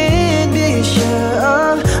you can't be sure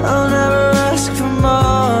of, I'll never ask for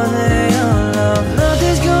more than your love.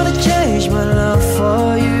 Nothing's gonna change my love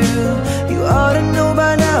for you. You ought to know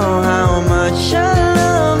by now how much I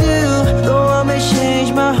love you. Though I may change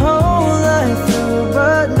my whole life through,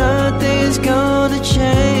 but nothing's gonna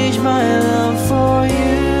change my love for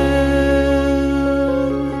you.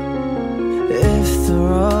 If the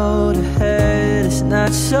road ahead is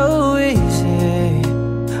not so easy,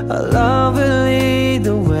 our love will lead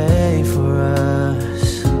the way for us.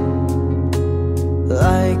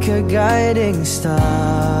 Like a guiding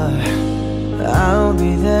star, I'll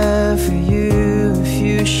be there for you if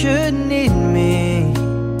you should need me.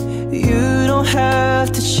 You don't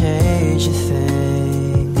have to change a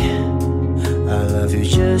thing. I love you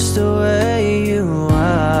just the way you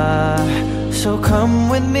are. So come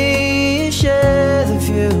with me and share the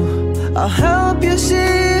view. I'll help you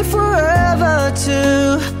see forever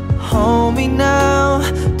too. Hold me now,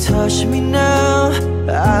 touch me now.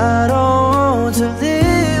 I don't want to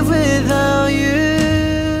live without you.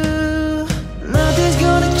 Nothing's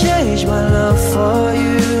gonna change my love for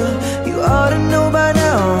you. You ought to know by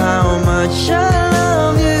now how much I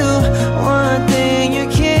love you. One thing you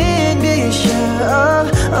can't be sure of,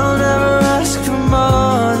 I'll never ask for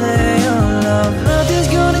more than your love. Nothing's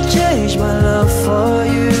gonna change my love for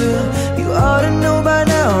you. You ought to know by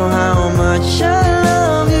now how much I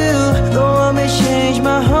love you. Though I may change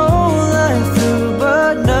my whole life through,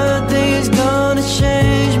 but nothing's gonna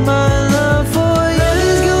change my love for you.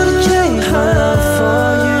 Nothing's gonna change my love for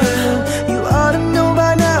you. You ought to know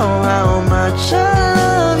by now how much I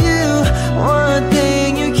love you. One thing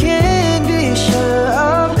you can't be sure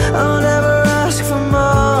of, I'll never ask for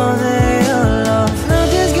more than your love.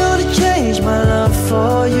 Nothing's gonna change my love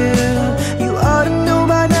for you. You ought to know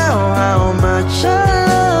by now how much I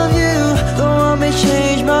love you. Though I may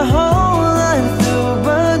change my whole life through,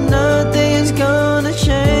 but nothing's gonna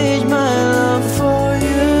change my love for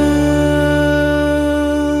you.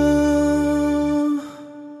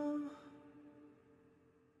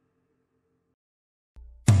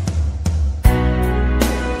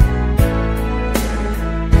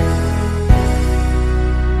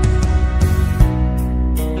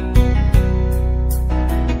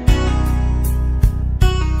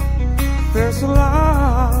 There's a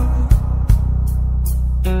love,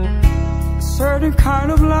 a certain kind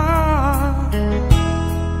of love,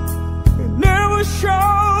 it never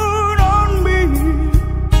showed on me.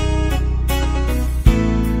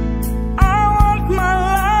 I want my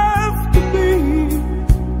life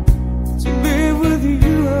to live with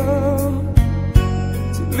you,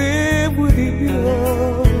 to live with you.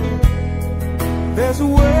 There's a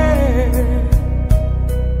way.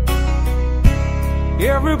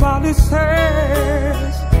 Everybody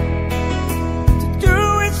says to do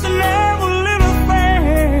it's never a little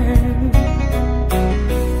thing,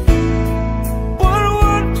 but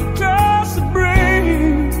what does it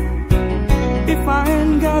bring if I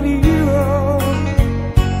ain't got you,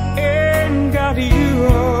 ain't got you?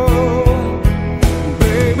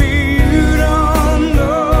 Baby, you don't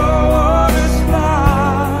know what it's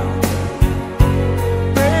like.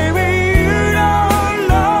 Baby, you don't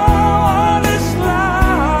know what it's like.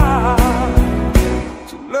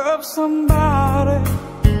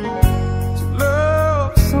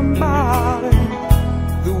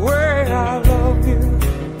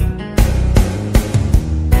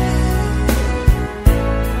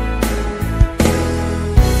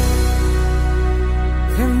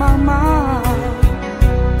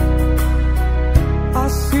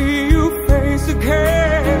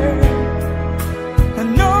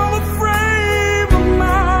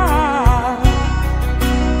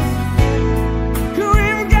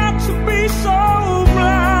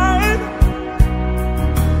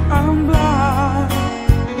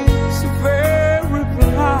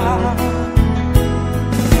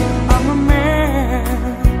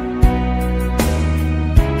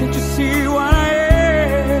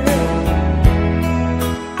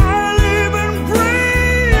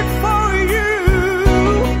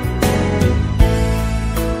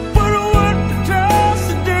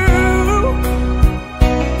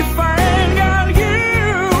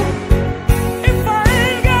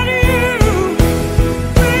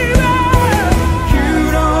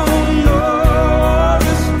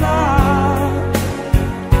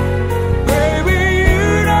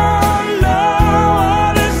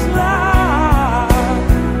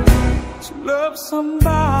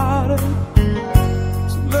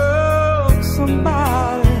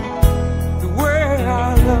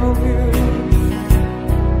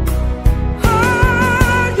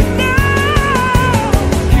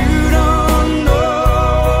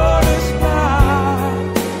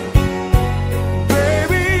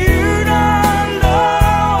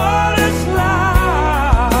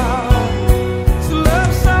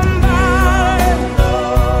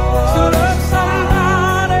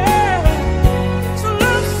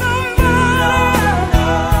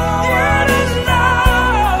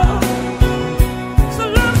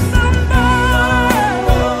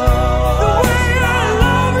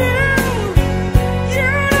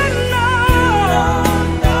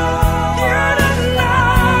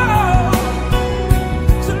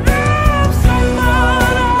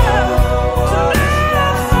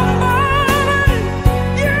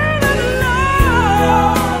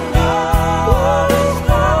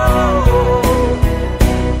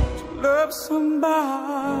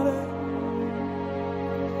 somebody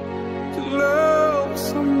to love.